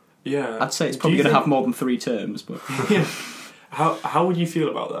 Yeah, I'd say it's probably going to have more than 3 terms, but yeah. How would you feel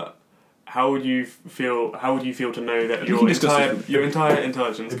about that? How would you feel to know that your entire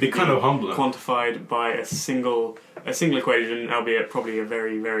intelligence it'd be kind of humbling, quantified by a single equation, albeit probably a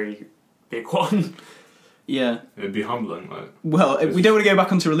very, very big one? Yeah, it'd be humbling. Well, we don't want to go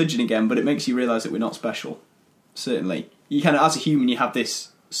back onto religion again, but it makes you realise that we're not special. Certainly, you kind of, as a human, you have this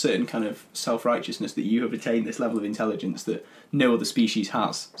certain kind of self-righteousness that you have attained this level of intelligence that no other species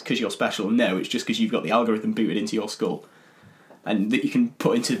has. It's because you're special. No, it's just because you've got the algorithm booted into your skull and that you can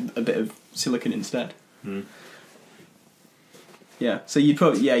put into a bit of silicon instead. Yeah, so you'd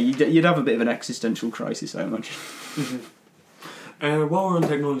probably you'd have a bit of an existential crisis, I imagine. Mm-hmm. While we're on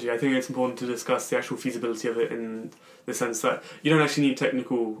technology, I think it's important to discuss the actual feasibility of it in the sense that you don't actually need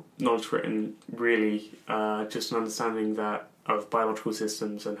technical knowledge for it, and really just an understanding of biological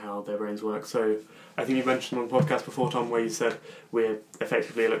systems and how their brains work. So I think you mentioned on the podcast before, Tom, where you said we're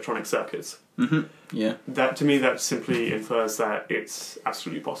effectively electronic circuits. Mm-hmm. Yeah. That, to me, that simply infers that it's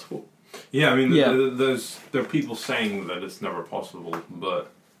absolutely possible. Yeah, I mean, there are people saying that it's never possible,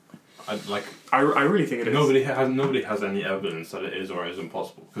 but I really think it is. Nobody has any evidence that it is or isn't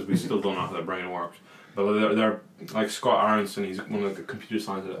possible, because we still don't know how the brain works. But they're like Scott Aronson, he's one of the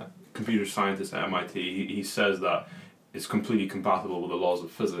computer scientists at MIT. He says that it's completely compatible with the laws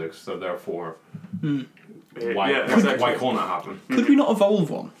of physics, so therefore, why can't it happen? Could we not evolve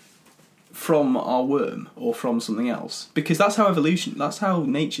one from our worm or from something else? Because that's how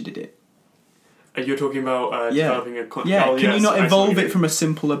nature did it. You're talking about developing a... can you not evolve it from a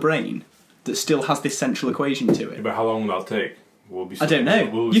simpler brain that still has this central equation to it? But how long will that take? I don't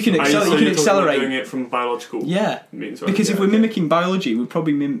know. You can accelerate doing it from biological means, right? Because if we're mimicking biology, we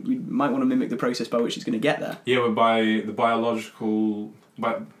might want to mimic the process by which it's going to get there. Yeah, but by the biological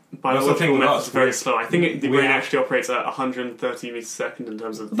method is very slow. I think the brain actually operates at 130 meters a second in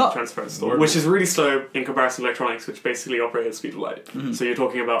terms of transference, which is really slow in comparison to electronics, which basically operate at the speed of light. Mm-hmm. So you're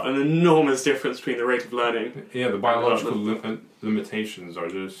talking about an enormous difference between the rate of learning. Yeah, the biological limitations are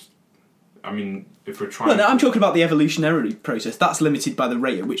just... I mean, if we're trying... Well, no, I'm talking about the evolutionary process. That's limited by the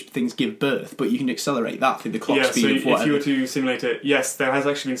rate at which things give birth, but you can accelerate that through the clock speed of whatever. If you were to simulate it, yes, there has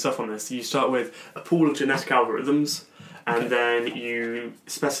actually been stuff on this. You start with a pool of genetic algorithms, and then you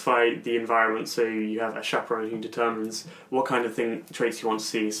specify the environment, so you have a chaperone who determines what kind of traits you want to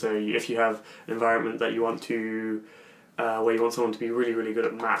see. So if you have an environment that you want to where you want someone to be really, really good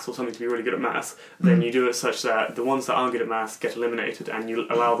at maths or something to be really good at maths, then you do it such that the ones that aren't good at maths get eliminated and you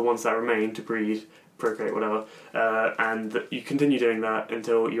allow the ones that remain to breed, procreate, whatever, and you continue doing that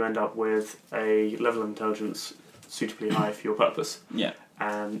until you end up with a level of intelligence suitably high for your purpose. Yeah.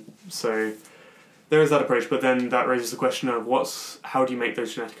 And so there is that approach, but then that raises the question of how do you make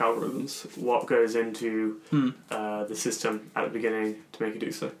those genetic algorithms? What goes into the system at the beginning to make it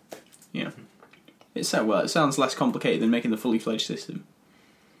do so? Yeah. It sounds less complicated than making the fully fledged system.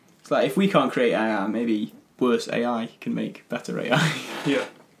 It's like, if we can't create AI, maybe worse AI can make better AI.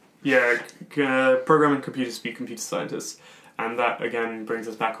 Programming computers be computer scientists, and that again brings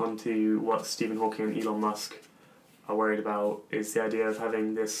us back onto what Stephen Hawking and Elon Musk are worried about, is the idea of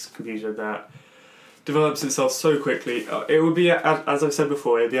having this computer that develops itself so quickly. It would be, as I've said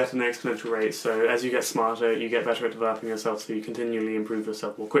before, it would be at an exponential rate, so as you get smarter, you get better at developing yourself, so you continually improve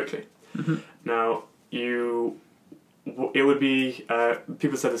yourself more quickly. Mm-hmm. Now, it would be,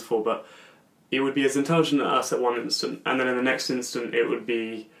 people said this before, but it would be as intelligent as us at one instant, and then in the next instant it would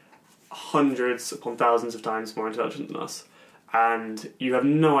be hundreds upon thousands of times more intelligent than us. And you have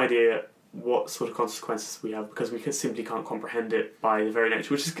no idea what sort of consequences we have, because we simply can't comprehend it by the very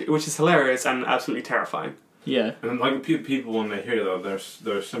nature, which is hilarious and absolutely terrifying. Yeah. And like people, when they hear that,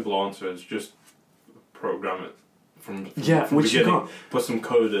 their simple answer is just program it from which beginning. you can't. Put some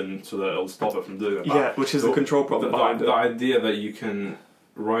code in so that it'll stop it from doing it. Yeah, which is the control problem behind it. The idea that you can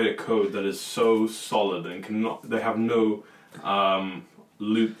write a code that is so solid and they have no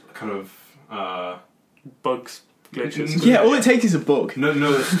loop kind of bugs, glitches. Yeah, all it takes is a bug. No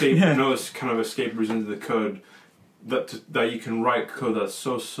escape, no kind of escape routes into the code. That you can write code that's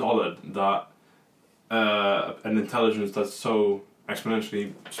so solid that an intelligence that's so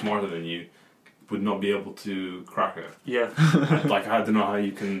exponentially smarter than you would not be able to crack it. Yeah. Like, I don't know how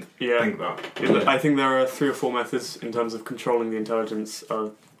you can think that. I think there are 3 or 4 methods in terms of controlling the intelligence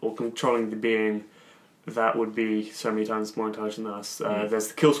or controlling the being that would be so many times more intelligent than us. There's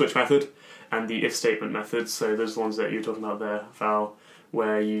the kill switch method and the if statement method. So those are the ones that you're talking about there, Val,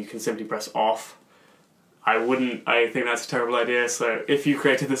 where you can simply press off. I think that's a terrible idea. So if you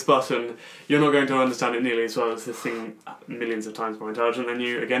created this button, you're not going to understand it nearly as well as this thing millions of times more intelligent than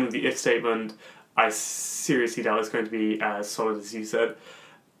you. Again, with the if statement, I seriously doubt it's going to be as solid as you said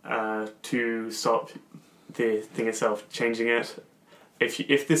to stop the thing itself changing it.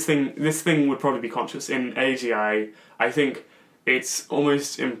 If this thing would probably be conscious in AGI, I think it's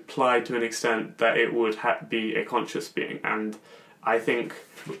almost implied to an extent that it would be a conscious being, and I think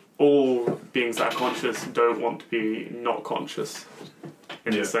all beings that are conscious don't want to be not conscious,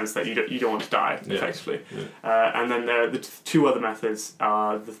 in the sense that you don't want to die, effectively. Yeah. And then the 2 other methods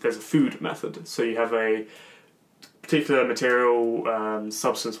are, there's a food method. So you have a particular material,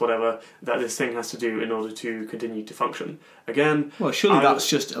 substance, whatever, that this thing has to do in order to continue to function. Again... Well, surely that's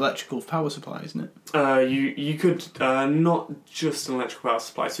just electrical power supply, isn't it? You could, not just an electrical power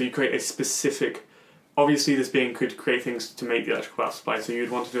supply, so you create a specific... Obviously, this being could create things to make the electrical power supply, so you'd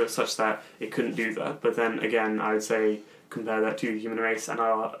want to do it such that it couldn't do that. But then, again, I would say compare that to the human race and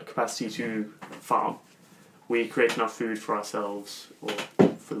our capacity to farm. We create enough food for ourselves, or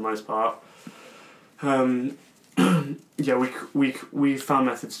for the most part. We found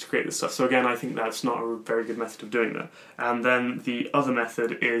methods to create this stuff. So again, I think that's not a very good method of doing that. And then the other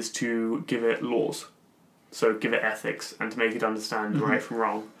method is to give it laws. So give it ethics and to make it understand right from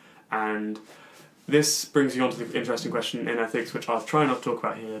wrong. And this brings you on to the interesting question in ethics, which I'll try not to talk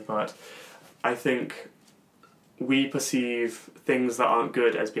about here, but I think we perceive things that aren't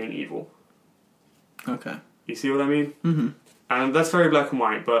good as being evil. Okay. You see what I mean? Mm-hmm. And that's very black and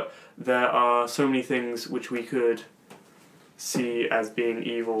white, but there are so many things which we could see as being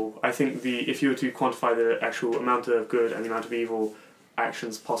evil. I think if you were to quantify the actual amount of good and the amount of evil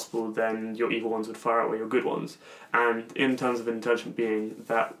actions possible, then your evil ones would far outweigh your good ones. And in terms of an intelligent being,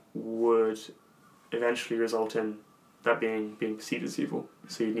 that would eventually result in that being perceived as evil.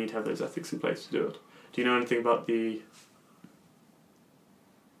 So you need to have those ethics in place to do it. Do you know anything about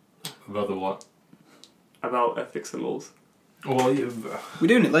About the what? About ethics and laws? Well, we're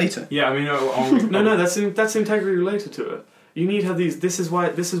doing it later. Yeah, I mean, no, that's integrally related to it. You need to have these. This is why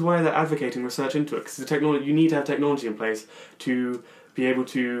they're advocating research into it, because the technology. You need to have technology in place to be able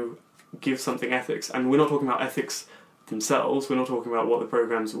to give something ethics. And we're not talking about ethics themselves. We're not talking about what the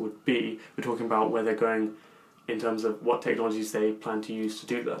programs would be. We're talking about where they're going in terms of what technologies they plan to use to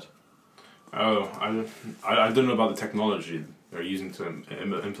do that. Oh, I don't know about the technology they're using to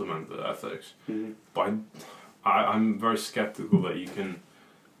implement the ethics, but I'm very skeptical that you can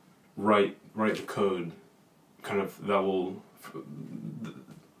write the code kind of that will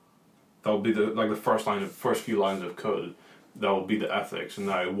That'll be the first few lines of code. That will be the ethics, and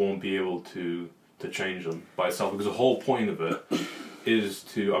that it won't be able to change them by itself, because the whole point of it is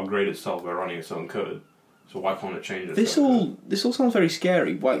to upgrade itself by running its own code. So why can't it change it? This all sounds very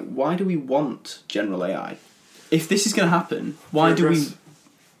scary. Why do we want general AI? If this is going to happen, why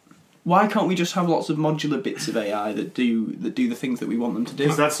can't we just have lots of modular bits of AI that do the things that we want them to do?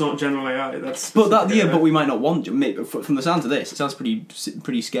 Because that's not general AI. But we might not want. From the sound of this, it sounds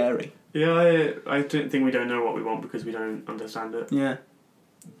pretty scary. Yeah, I don't think we don't know what we want because we don't understand it. Yeah.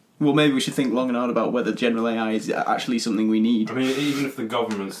 Well, maybe we should think long and hard about whether general AI is actually something we need. I mean, even if the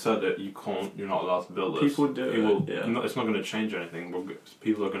government said that you're not allowed to build this, people do it. It's not going to change anything.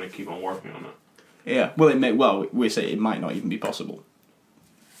 People are going to keep on working on it. Yeah. Well, we say it might not even be possible.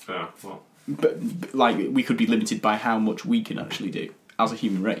 Yeah. Well. But like, we could be limited by how much we can actually do as a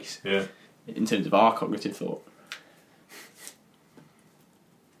human race. Yeah. In terms of our cognitive thought.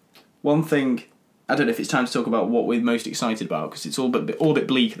 One thing, I don't know if it's time to talk about what we're most excited about, because it's all a bit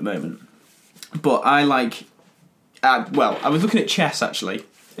bleak at the moment. But I I was looking at chess actually,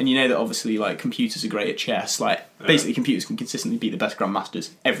 and you know that obviously like computers are great at chess. Like basically, computers can consistently beat the best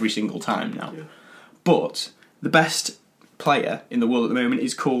grandmasters every single time now. Yeah. But the best player in the world at the moment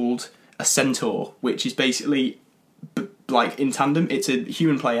is called a centaur, which is basically like in tandem. It's a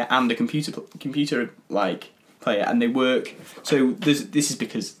human player and a computer like player, and they work. So this is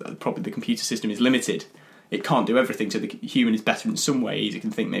because probably the computer system is limited. It can't do everything, so the human is better in some ways. It can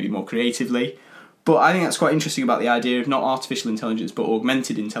think maybe more creatively. But I think that's quite interesting about the idea of not artificial intelligence but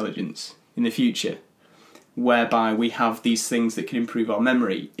augmented intelligence in the future, whereby we have these things that can improve our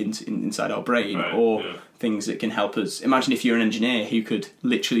memory inside our brain, or things that can help us. Imagine if you're an engineer who could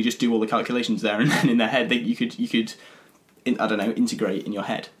literally just do all the calculations there and then in their head that you could integrate in your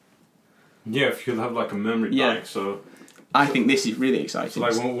head. Yeah, if you could have like a memory bank, so... I think this is really exciting. So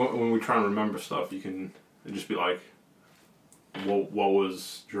like when we try and remember stuff, you can just be like, what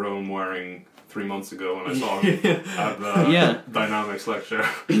was Jerome wearing 3 months ago when I saw him at the dynamics lecture?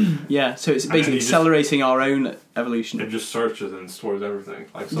 Yeah, so it's basically accelerating our own evolution. It just searches and stores everything.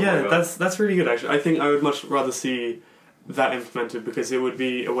 That's really good actually. I think I would much rather see that implemented, because it would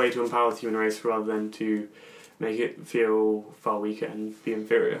be a way to empower the human race rather than to make it feel far weaker and be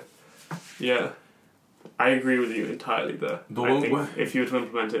inferior. Yeah, I agree with you entirely there. But I think if you were to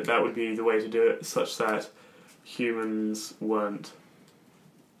implement it, that would be the way to do it, such that humans weren't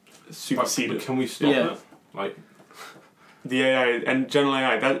superseded. Can we stop that? Like the AI and general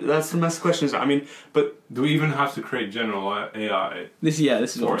AI. That's the massive question. I mean, but do we even have to create general AI? This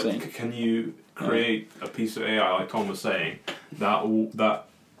is what I'm saying. Can you create a piece of AI, like Tom was saying, that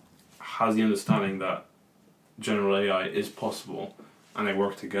has the understanding that general AI is possible, and they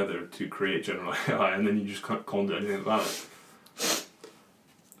work together to create general AI, and then you just can't do anything about it?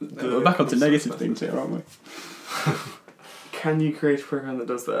 We're back onto negative things here, aren't we? Can you create a program that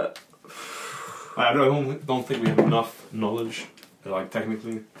does that? I don't think we have enough knowledge, like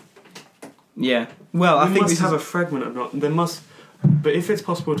technically. Yeah. Well, I think we must have a fragment of knowledge. There must, but if it's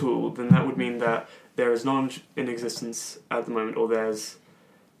possible at all, then that would mean that there is knowledge in existence at the moment, or there's.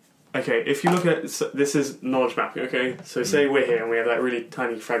 Okay, if you look at this is knowledge mapping. Okay, so say we're here and we have that really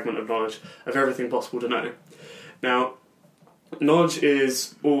tiny fragment of knowledge of everything possible to know. Now, knowledge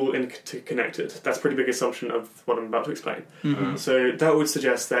is all interconnected. That's a pretty big assumption of what I'm about to explain. Mm-hmm. So that would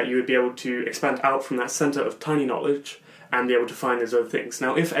suggest that you would be able to expand out from that centre of tiny knowledge and be able to find those other things.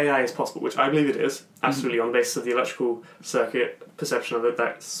 Now, if AI is possible, which I believe it is, absolutely on the basis of the electrical circuit perception of it,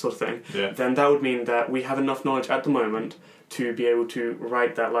 that sort of thing, then that would mean that we have enough knowledge at the moment to be able to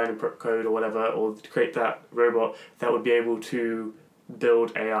write that line of code or whatever, or to create that robot that would be able to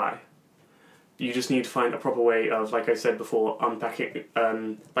build AI. You just need to find a proper way of, like I said before, unpacking,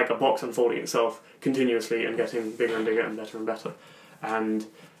 like a box unfolding itself continuously and getting bigger and bigger and better. And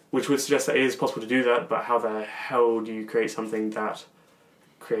which would suggest that it is possible to do that, but how the hell do you create something that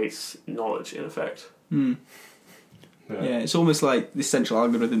creates knowledge, in effect? Mm. Yeah, it's almost like this central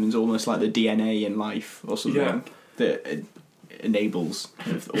algorithm is almost like the DNA in life or something that enables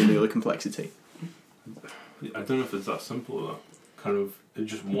all the other complexity. I don't know if it's that simple though. Kind of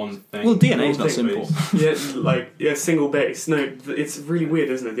it's just one thing. Well, DNA is not simple. Single base. No, it's really weird,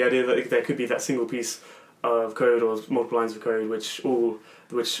 isn't it? The idea that there could be that single piece of code or multiple lines of code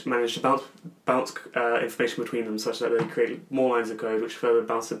which manage to bounce information between them, such that they create more lines of code which further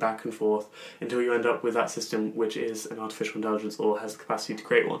bounce it back and forth until you end up with that system which is an artificial intelligence or has the capacity to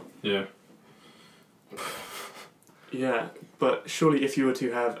create one. Yeah. Yeah, but surely if you were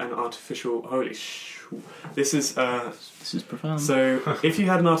to have an artificial... This is profound. So, if you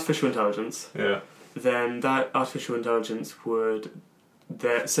had an artificial intelligence, then that artificial intelligence would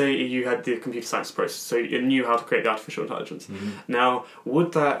say you had the computer science process, so it knew how to create the artificial intelligence. Now,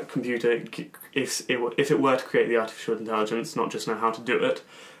 would that computer, if it were to create the artificial intelligence, not just know how to do it,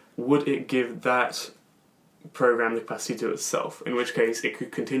 would it give that program the capacity to itself? In which case, it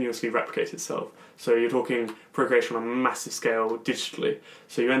could continuously replicate itself. So you're talking procreation on a massive scale digitally.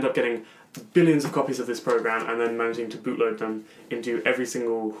 So you end up getting billions of copies of this program and then managing to bootload them into every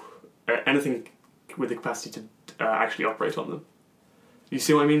single anything with the capacity to actually operate on them. You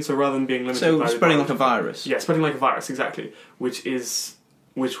see what I mean? So rather than being limited by spreading like a virus. Yeah, spreading like a virus, exactly. Which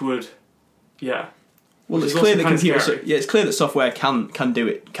would, yeah. Well, it's clear that it's clear that software can do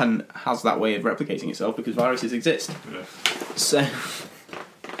it, has that way of replicating itself because viruses exist. Yeah. So,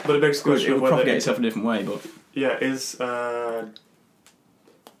 but it begs the question it would propagate itself in a different way. But yeah, is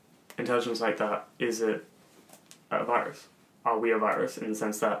intelligence like that, is it a virus? Are we a virus in the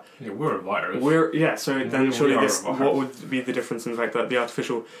sense that we're a virus? So then surely what would be the difference in the fact that the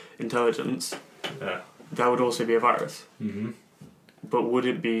artificial intelligence that would also be a virus? But would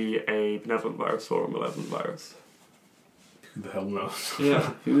it be a benevolent virus or a malevolent virus? Who the hell knows?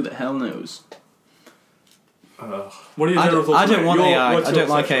 Yeah. Who the hell knows? What are your general thoughts? I don't want AI. I don't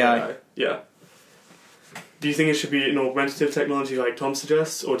like AI. Yeah. Do you think it should be an augmentative technology like Tom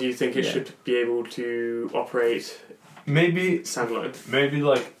suggests, or do you think it should be able to operate maybe standalone?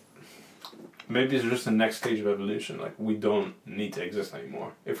 Maybe it's just the next stage of evolution. Like, we don't need to exist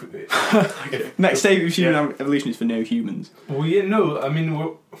anymore. Next stage of human evolution is for no humans.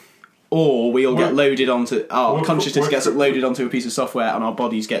 Or we'll get loaded onto our consciousness gets loaded onto a piece of software and our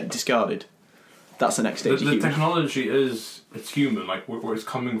bodies get discarded. That's the next stage. The technology it's human. Like, it's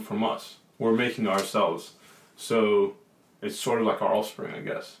coming from us. We're making ourselves. So it's sort of like our offspring, I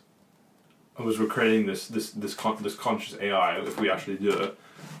guess. We're creating this conscious AI if we actually do it.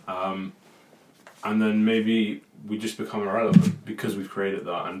 And then maybe we just become irrelevant because we've created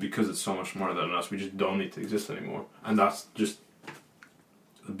that, and because it's so much more than us, we just don't need to exist anymore. And that's just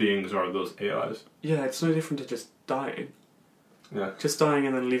the beings are those AIs. Yeah, it's no different to just dying. Yeah. Just dying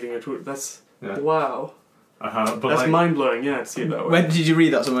and then leaving it. That's wow. But that's mind blowing. Yeah, to see it that way. When did you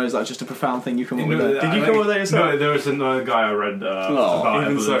read that somewhere? Is that just a profound thing you come up with? Did you come up with that yourself? No, there was another guy I read about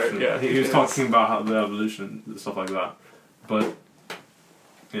evolution. So, he was talking about how the evolution and stuff like that. But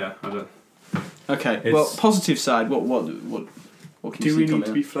yeah, I don't. Okay. Well, positive side. What can you see? Do we need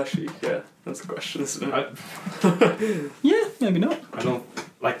to be fleshy? Yeah, that's the question, isn't it? Yeah, maybe not. I don't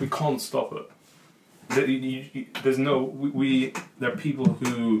we can't stop it. There's no there are people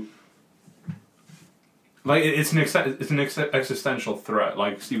who it's an existential threat,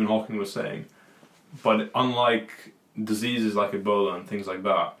 like Stephen Hawking was saying. But unlike diseases like Ebola and things like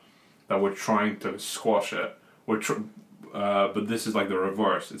that we're trying to squash it, but this is like the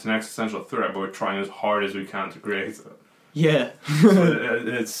reverse. It's an existential threat, but we're trying as hard as we can to create it. Yeah.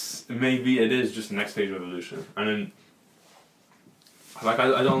 So maybe it is just the next stage of evolution, and then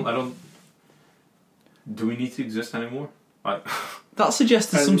I don't. Do we need to exist anymore? That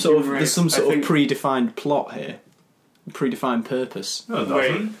suggests there's some sort of predefined plot here, predefined purpose. No, it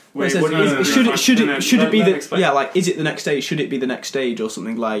doesn't. Should it be is it the next stage? Should it be the next stage or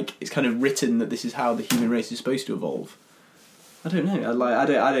something like it's kind of written that this is how the human race is supposed to evolve? I don't know. I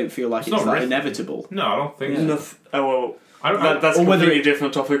don't feel like it's that inevitable. No, I don't think so. That's a completely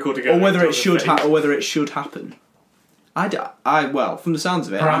different topic altogether. Or whether it should happen. Well, from the sounds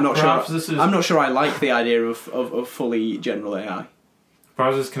of it, I'm not sure. I'm not sure I like the idea of fully general AI.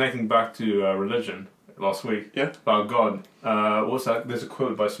 Perhaps it's connecting back to religion last week. Yeah. About God. What's that? There's a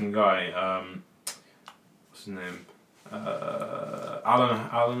quote by some guy. What's his name?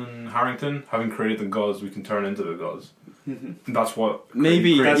 Alan Harrington. Having created the gods, we can turn into the gods. That's what. What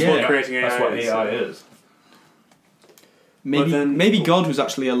creating AI That's what AI is. Maybe God was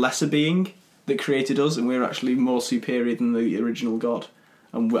actually a lesser being that created us, and we're actually more superior than the original God,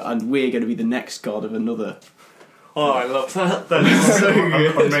 and we're going to be the next God of another. Oh, I love that. That is so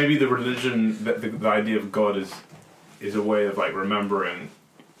good. Or maybe the religion, the idea of God is a way of remembering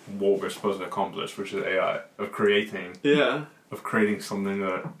what we're supposed to accomplish, which is AI, of creating something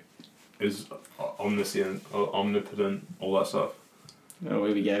that is omniscient, omnipotent, all that stuff. Oh,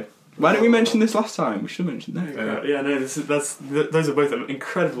 here we go. Why didn't we mention this last time? We should have mentioned that. Those are both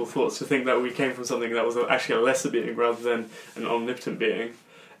incredible thoughts, to think that we came from something that was actually a lesser being rather than an omnipotent being.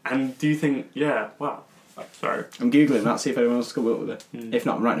 And do you think, wow. Sorry. I'm Googling that, see if anyone else has come up with it. If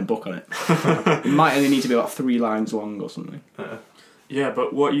not, I'm writing a book on it. It might only need to be about 3 lines long or something. Yeah,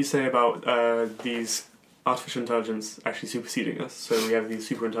 but what you say about these artificial intelligence actually superseding us, so we have these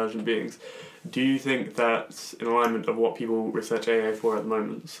super intelligent beings, do you think that's in alignment of what people research AI for at the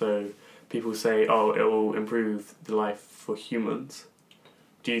moment? So people say, it will improve the life for humans.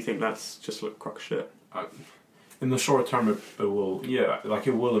 do you think that's just a crock of shit? In the short term, it will,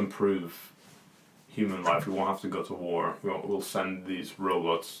 it will improve human life. We won't have to go to war. We'll send these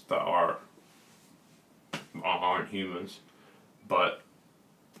robots that aren't humans, but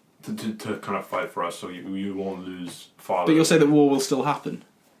to kind of fight for us, so you won't lose fathers. But you'll say that war will still happen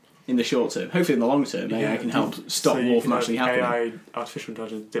in the short term. Hopefully, in the long term, AI can help stop war from actually happening. AI, artificial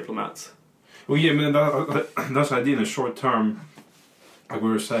intelligence, diplomats. Well, yeah, I mean that's the idea in the short term. Like we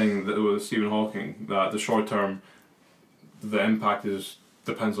were saying with Stephen Hawking, that the short term, the impact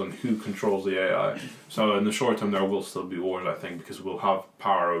depends on who controls the AI. So in the short term, there will still be wars, I think, because we'll have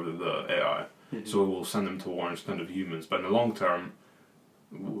power over the AI. Mm-hmm. So we'll send them to war instead of humans. But in the long term,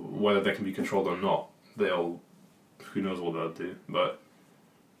 whether they can be controlled or not, who knows what they'll do. But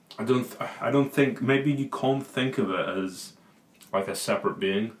I don't think, maybe you can't think of it as like a separate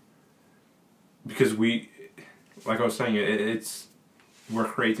being, because like I was saying, we're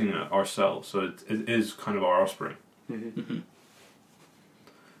creating it ourselves, so it is kind of our offspring. Mm-hmm.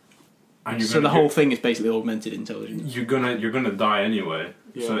 And so the whole thing is basically augmented intelligence. You're gonna die anyway,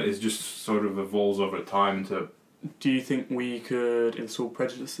 so it just sort of evolves over time to. Do you think we could install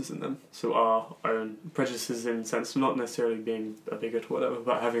prejudices in them? So our own prejudices in the sense of not necessarily being a bigot or whatever,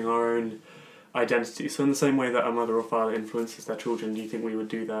 but having our own identity. So in the same way that a mother or father influences their children, do you think we would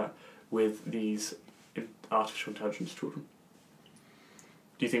do that with these artificial intelligence children?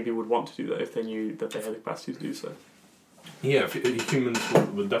 Do you think people would want to do that if they knew that they had the capacity to do so? Yeah, humans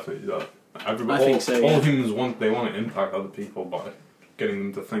would definitely do that. I think so. All humans want to impact other people by getting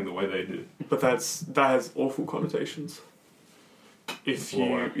them to think the way they do. But that has awful connotations. If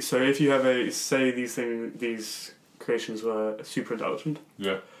you have these creations were super intelligent,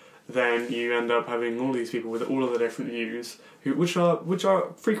 then you end up having all these people with all of the different views, which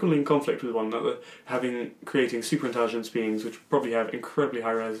are frequently in conflict with one another, creating super intelligent beings which probably have incredibly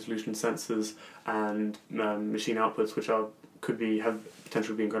high resolution sensors and machine outputs which have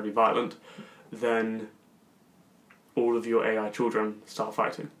potential to be incredibly violent. Then all of your AI children start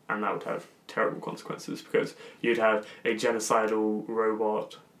fighting, and that would have terrible consequences, because you'd have a genocidal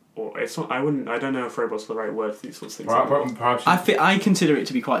robot. Or it's not. I don't know if robot's the right word for these sorts of things. Perhaps I consider it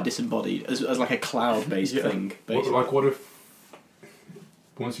to be quite disembodied, as like a cloud-based thing. Basically. What if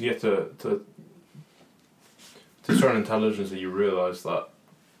once you get to certain intelligence that you realise that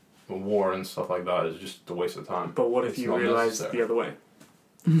war and stuff like that is just a waste of time? But what if you realise the other way?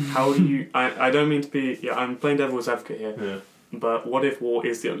 How do you? I don't mean to be. Yeah, I'm playing devil's advocate here. Yeah. But what if war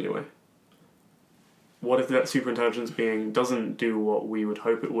is the only way? What if that superintelligence being doesn't do what we would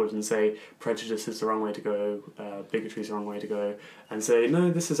hope it would, and say prejudice is the wrong way to go, bigotry is the wrong way to go, and say,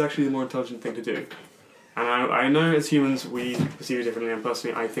 no, this is actually the more intelligent thing to do? And I know as humans we perceive it differently, and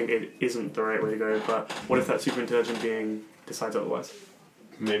personally I think it isn't the right way to go, but what if that superintelligent being decides otherwise?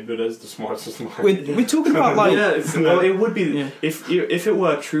 Maybe it is the smartest mind. We're talking about like... it would be... Yeah. If it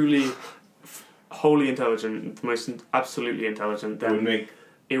were truly wholly intelligent, the most absolutely intelligent, then...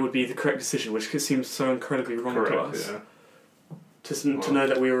 It would be the correct decision, which seems so incredibly wrong to us. Yeah. To know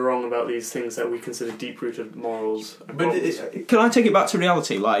that we were wrong about these things that we consider deep-rooted morals. But can I take it back to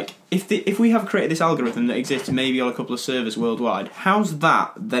reality? Like, if we have created this algorithm that exists maybe on a couple of servers worldwide, how's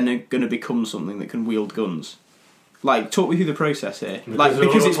that then going to become something that can wield guns? Like, talk me through the process here.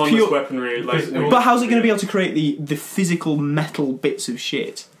 Because it's pure weaponry. But how's it going to be able to create the physical metal bits of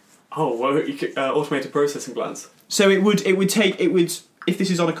shit? Oh, well, automated processing plants. So it would if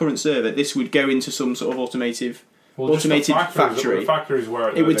this is on a current server, this would go into some sort of automated factory. Factories where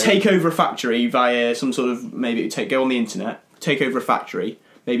it would take over a factory via some sort of, maybe it would go on the internet, take over a factory,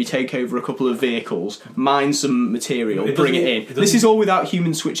 maybe take over a couple of vehicles, mine some material, bring it in. This is all without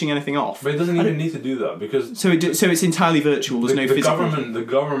humans switching anything off. But it doesn't even need to do that, because so it's entirely virtual. There's no physical. The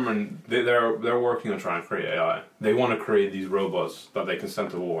government, they're working on trying to create AI. They want to create these robots that they can send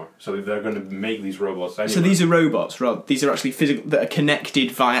to war. So they're going to make these robots anyway. So these are robots, right? These are actually physical, that are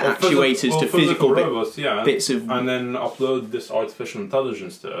connected via actuators to physical robots, bits of, and then upload this artificial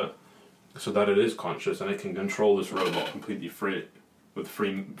intelligence to it, so that it is conscious and it can control this robot completely free. With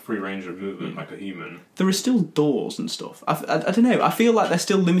free range of movement, like a human. There are still doors and stuff. I don't know. I feel like they're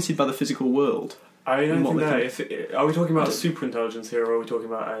still limited by the physical world. I don't think that. Are we talking about superintelligence here, or are we talking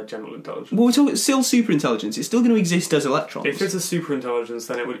about general intelligence? Well, we're talking still superintelligence. It's still going to exist as electrons. If it's a superintelligence,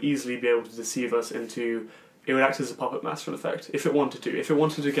 then it would easily be able to deceive us into... It would act as a puppet master in effect, if it wanted to. If it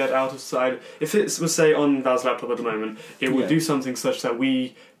wanted to get out of sight... If it was, say, on Val's laptop at the moment, it would do something such that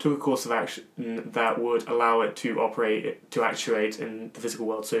we took a course of action that would allow it to operate, to actuate in the physical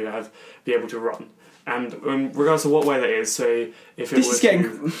world, so be able to run. And regardless of what way that is, say, if it this is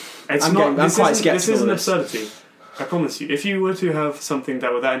getting... I'm quite sceptical. This is an absurdity. I promise you, if you were to have something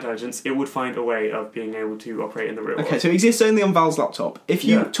that with that intelligence, it would find a way of being able to operate in the real world. Okay, so it exists only on Val's laptop. If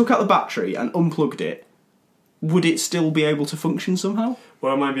you Yeah. took out the battery and unplugged it, would it still be able to function somehow?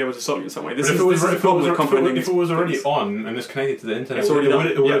 Well, I might be able to solve you in some way. This But is if it was, the problem with comprehending if it was already things. on and it's connected to the internet, It's it would,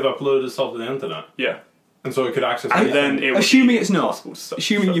 already it done, would yeah. have uploaded itself to the internet. Yeah. And so it could access And it. then it would Assuming be it's not. possible to stop-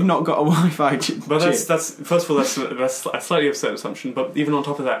 Assuming shut you've them. not got a Wi-Fi chip. But that's first of all, that's a slightly absurd assumption. But even on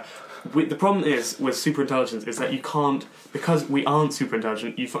top of that, the problem is with superintelligence is that you can't, because we aren't super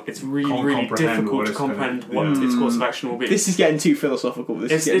intelligent. It's really Can't really comprehend difficult what to it's gonna- comprehend yeah. what its course of action will be. This is getting too philosophical.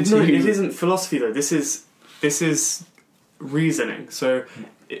 This is getting too... It isn't philosophy though. This is reasoning. So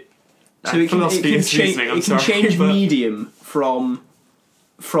philosophy is reasoning. I'm it can sorry, change but- medium from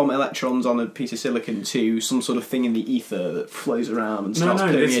electrons on a piece of silicon to some sort of thing in the ether that flows around and starts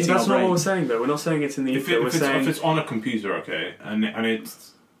permeating that's our not what we're brain. saying though. We're not saying it's in the ether. We're saying If it's on a computer, okay, and it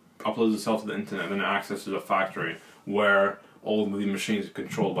uploads itself to the internet, then it accesses a factory where all of the machines are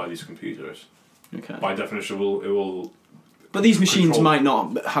controlled by these computers. Okay. By definition, it will. But these machines control- might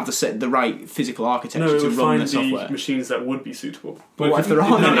not have the right physical architecture no, to we run find their software. the machines that would be suitable. But what if there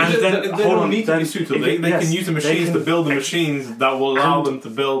aren't No, any? and then, they hold don't on, need to then be suitable. if They it- yes, can use the they machines can- to build the they- machines that will allow and them to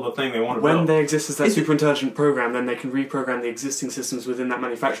build the thing they want to When build. they exist as that Is it- super intelligent program, then they can reprogram the existing systems within that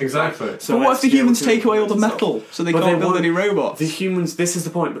manufacturing plant. Exactly. So But what as if the to be able humans to take away all the implement metal so they But can't they build won't- any robots? The humans, this is the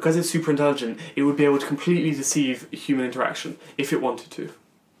point, because it's super intelligent, it would be able to completely deceive human interaction if it wanted to.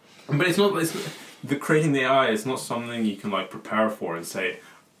 But it's not. The creating the AI is not something you can like prepare for and say,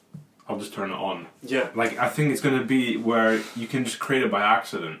 "I'll just turn it on." Yeah. Like I think it's going to be where you can just create it by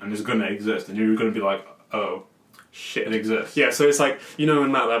accident and it's going to exist, and you're going to be like, "Oh, Shit. it exists." Yeah, so it's like, you know in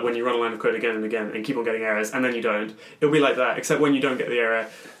MATLAB when you run a line of code again and again and keep on getting errors and then you don't, it'll be like that, except when you don't get the error,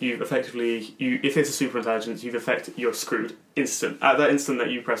 you've effectively, if it's a super intelligence, you're screwed. Instant. At that instant that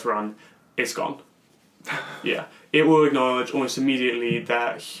you press run, it's gone. Yeah. It will acknowledge almost immediately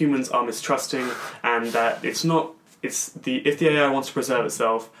that humans are mistrusting and that if the AI wants to preserve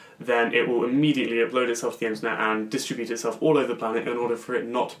itself, then it will immediately upload itself to the internet and distribute itself all over the planet in order for it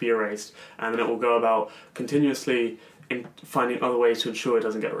not to be erased. And then it will go about continuously finding other ways to ensure it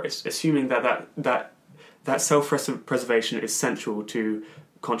doesn't get erased, assuming that self-preservation is central to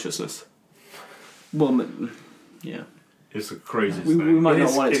consciousness. Well, yeah. It's the craziest We thing. might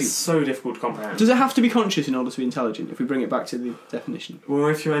not want it It's to... so difficult to comprehend. Does it have to be conscious in order to be intelligent, if we bring it back to the definition? Well,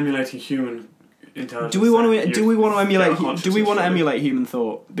 if you're emulating human intelligence, Do we want then to emulate consciousness, emulate human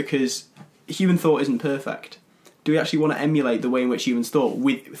thought? Because human thought isn't perfect. Do we actually want to emulate the way in which humans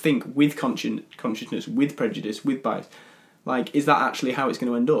think with consciousness, with prejudice, with bias? Like, is that actually how it's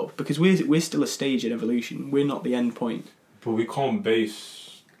going to end up? Because we're still a stage in evolution. We're not the end point. But we can't base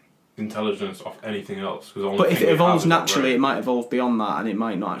intelligence off anything else. But if it evolves naturally, it might evolve beyond that, and it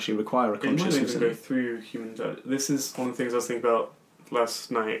might not actually require a It might consciousness. even go through human intelligence. This is one of the things I was thinking about last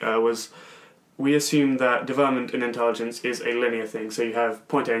night. Was we assume that development in intelligence is a linear thing. So you have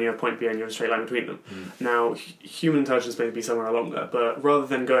point A and you have point B and you have a straight line between them. Now, human intelligence may be somewhere along there, but rather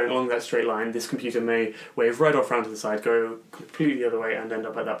than going along that straight line, this computer may wave right off round to the side, go completely the other way, and end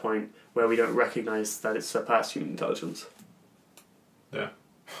up at that point where we don't recognise that it's surpassed human intelligence. Yeah.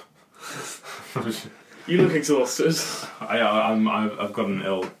 You look exhausted. I've gotten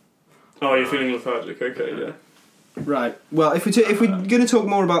ill. Oh, you're feeling lethargic. Okay, yeah. Right. Well, if we're going to talk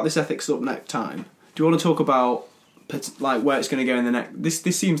more about this ethics stuff next time, do you want to talk about like where it's going to go in the next?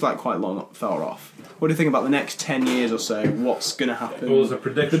 This seems like quite far off. What do you think about the next 10 years or so? What's going to happen? Well, there's a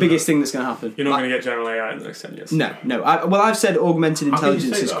prediction. The biggest thing that's going to happen. You're not going to get general AI in the next 10 years. No. I've said augmented How can you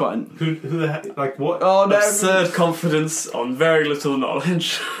intelligence say is that? quite. Who the heck? Like what? Oh no! Absurd confidence on very little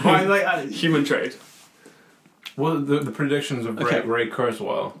knowledge. Human trade. Well, the predictions of Okay. Ray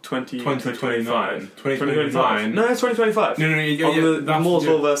Kurzweil. 2025. 2029. No, it's 2025. No, On the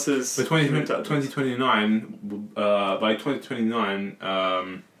Mooresville versus... By human intelligence. 2029, by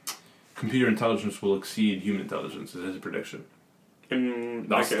 2029, computer intelligence will exceed human intelligence. Is his prediction.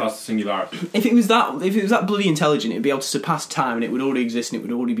 That's the singularity. If it was that bloody intelligent, it'd be able to surpass time, and it would already exist, and it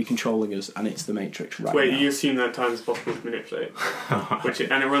would already be controlling us, and it's the Matrix right Wait, now. you assume that time is possible to manipulate,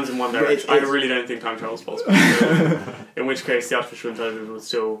 and it runs in one But direction. it's- I really don't think time travel is possible. In which case, the artificial intelligence would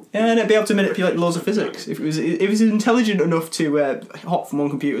still... Yeah, and it'd be able to manipulate the laws of physics. If it was intelligent enough to hop from one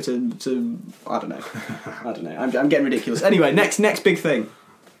computer to I don't know. I'm getting ridiculous. Anyway, next big thing.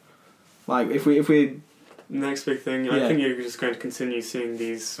 Like if we Next big thing, I Yeah. think you're just going to continue seeing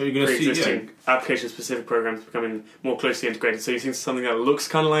these So you're gonna see, pre-existing application-specific programs becoming more closely integrated. So you see something that looks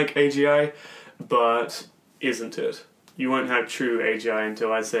kind of like AGI, but isn't it? You won't have true AGI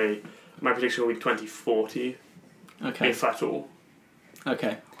until, I'd say, my prediction will be 2040, okay. if at all.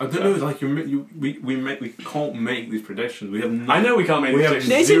 Okay. I don't know. Like we can't make these predictions. We have. No, I know we can't make we have predictions.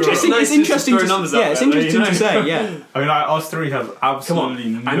 No, it's zero- interesting. Nice It's just interesting. throw numbers out Yeah, it's there, interesting you know? to say. Yeah. I mean, us three have absolutely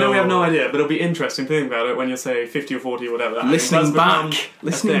no. I know we have no idea, but it'll be interesting to think about it when you say 50 or 40 or whatever. Listening back.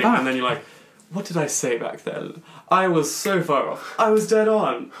 Listening back. And then you're like, what did I say back then? I was so far off. I was dead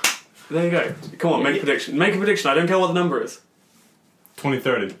on. There you go. Come on, make a prediction. Make a prediction. I don't care what the number is.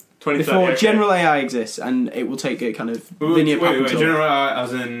 2030. 2030. Before Okay. general AI exists, and it will take a kind of linear path Wait, until- general AI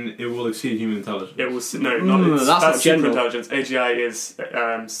as in it will exceed human intelligence. It was no, that's not super general. intelligence. AGI is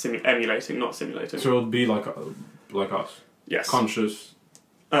emulating, not simulating. So it'll be like us, Yes. conscious.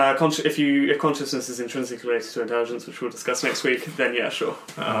 If consciousness is intrinsically related to intelligence, which we'll discuss next week, then yeah, sure.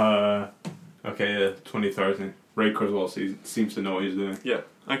 Okay, yeah, 2030. Ray Kurzweil seems to know what he's doing. Yeah.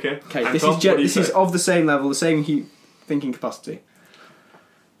 Okay. Okay, And this Tom, is what do you this is say? of the same level, the same thinking capacity.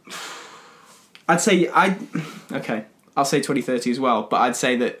 I'll say 2030 as well, but I'd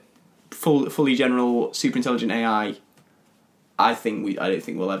say that fully general super intelligent AI. I don't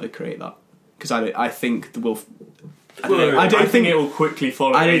think we'll ever create that because I think we'll. I think it will quickly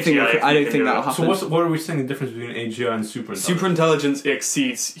follow. I don't AGI think that'll happen. So what are we saying the difference between AGI and super intelligence? Super intelligence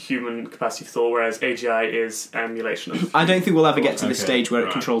exceeds human capacity for thought, whereas AGI is emulation of. I don't think we'll ever get to the Okay, stage where it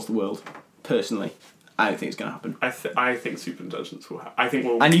right. controls the world. Personally, I don't think it's going to happen. I think super intelligence will. I think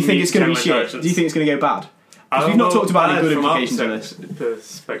we'll. And you think meet it's going to be general shit? Do you think it's going to go bad? Because we've Well, not talked about any bad good from our implications of this.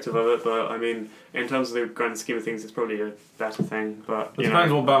 perspective of it, but I mean, in terms of the grand scheme of things, it's probably a better thing. But It you depends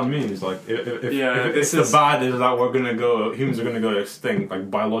know, what bad means. Like, if this the is- bad is that humans are gonna go extinct,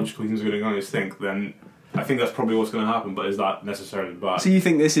 like biological humans are gonna go extinct, then I think that's probably what's gonna happen. But is that necessarily bad? So you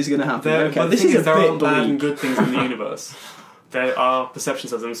think this is going to happen? but Okay, the this thing is a there bit aren't bad and bleak. good things in the universe. There are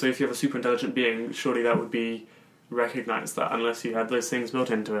perceptions of them. So if you have a super intelligent being, surely that would be recognise that, unless you had those things built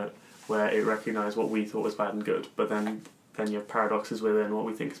into it where it recognised what we thought was bad and good, but then you have paradoxes within what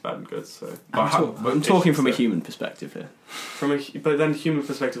we think is bad and good. So I'm talking from a human perspective here. but then human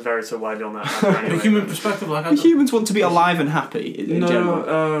perspective varies so widely on that. The human perspective, like The humans want to be alive and happy in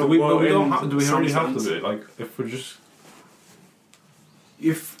general. do we in have, do we some really have to sense. be? Like, if we're just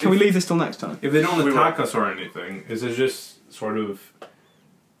Can we leave this till next time? if they don't We attack us or anything, is it just sort of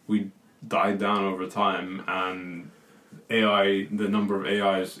we die down over time and the number of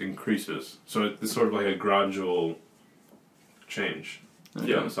AIs increases, so it's sort of like a gradual change. Do you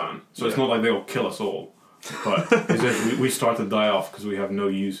Yeah. understand? So it's not like they'll kill us all, but is it we start to die off because we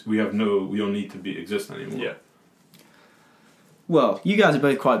don't need to exist anymore. Yeah. Well, you guys are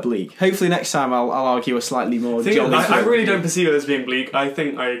both quite bleak. Hopefully next time I'll argue a slightly more jolly. I really don't perceive it as being bleak. I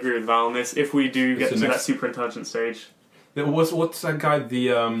think I agree with Val on this. If we do get It's to the that next- super intelligent stage, What's that guy? The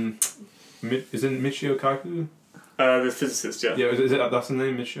is it Michio Kaku? the physicist, yeah. Yeah, is it that's the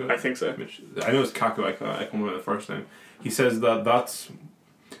name, Michio? I think so. I know it's Kaku. I can't remember the first name. He says that's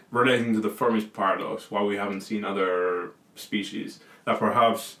relating to the Fermi's paradox. Why we haven't seen other species. That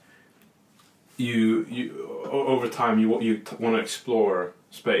perhaps over time you want to explore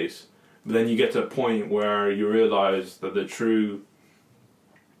space, but then you get to a point where you realize that the true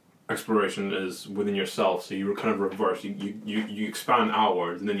exploration is within yourself. So you kind of reverse. You expand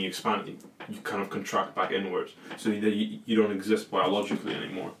outwards, and then you kind of contract back inwards. So that you don't exist biologically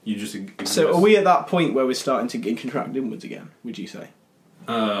anymore. You just exist. So are we at that point where we're starting to contract inwards again? Would you say?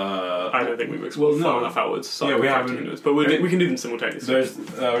 I don't think we've explored far enough outwards. So Yeah, we haven't. inwards, but we can do them simultaneously. There's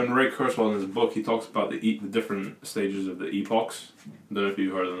in Ray Kurzweil in his book, he talks about the different stages of the epochs. I don't know if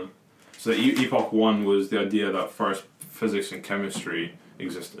you've heard of them. So epoch 1 was the idea that first physics and chemistry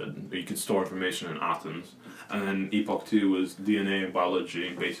existed. You could store information in atoms. And then epoch 2 was DNA and biology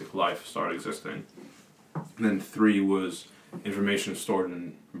and basic life started existing. And then 3 was information stored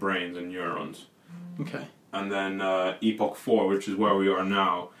in brains and neurons. Okay. And then epoch 4, which is where we are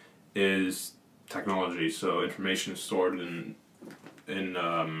now, is technology. So information is stored in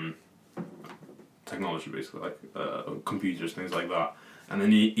technology, basically, like computers, things like that. And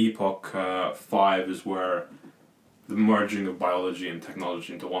then epoch 5 is where the merging of biology and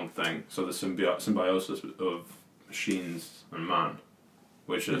technology into one thing. So the symbiosis of machines and man,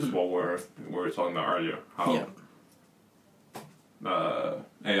 which is what we were talking about earlier. How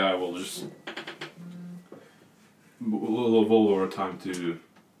AI will evolve over time to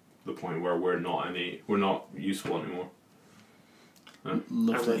the point where we're not useful anymore.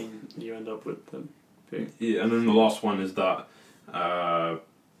 Lovely. And then you end up with them. Yeah, and then the last one is that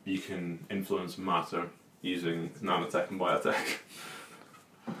you can influence matter using nanotech and biotech.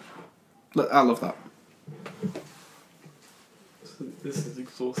 Look, I love that. This is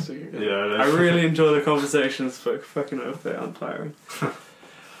exhausting again. Yeah, it I is. really enjoy the conversations, but fucking hope they aren't tiring.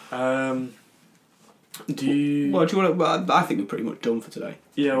 Do you? Well, do you want to? Well, I think we're pretty much done for today.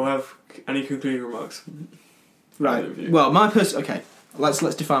 Yeah, we'll have any concluding remarks. Right. Well, my okay. Let's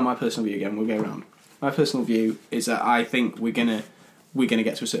define my personal view again. We'll go around. My personal view is that I think we're gonna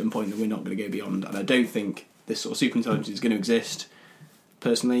get to a certain point that we're not going to go beyond, and I don't think this sort of superintelligence is going to exist.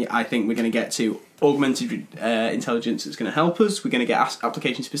 Personally, I think we're going to get to augmented intelligence that's going to help us. We're going to get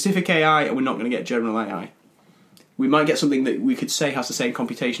application-specific AI, and we're not going to get general AI. We might get something that we could say has the same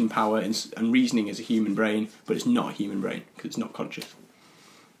computation power and reasoning as a human brain, but it's not a human brain because it's not conscious.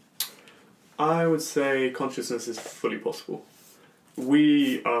 I would say consciousness is fully possible.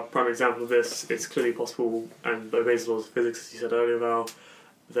 We are a prime example of this. It's clearly possible, and obeys the laws of physics, as you said earlier, Val.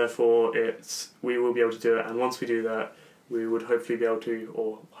 Therefore, we will be able to do it, and once we do that, we would hopefully be able to,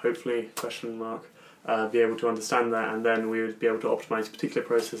 or hopefully, be able to understand that, and then we would be able to optimize particular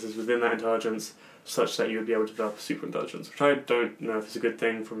processes within that intelligence such that you would be able to develop superintelligence, which I don't know if it's a good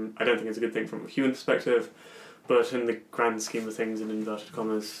thing I don't think it's a good thing from a human perspective, but in the grand scheme of things, in inverted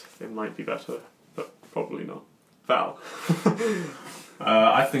commas, it might be better, but probably not. Val?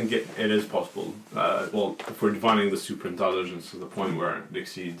 I think it is possible. Well, if we're defining the superintelligence to the point where it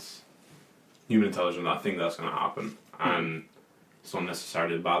exceeds human intelligence, I think that's going to happen. And it's not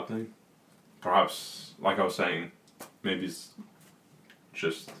necessarily a bad thing. Perhaps, like I was saying, maybe it's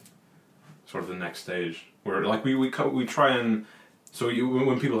just sort of the next stage where, like, we try and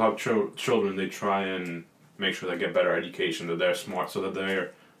when people have children, they try and make sure they get better education, that they're smart, so that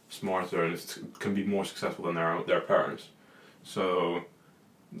they're smarter and can be more successful than their parents. So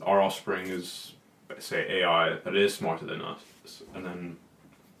our offspring is, say, AI that is smarter than us, and then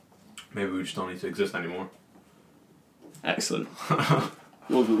maybe we just don't need to exist anymore. Excellent.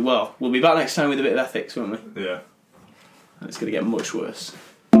 We'll be back next time with a bit of ethics, won't we? Yeah. And it's going to get much worse.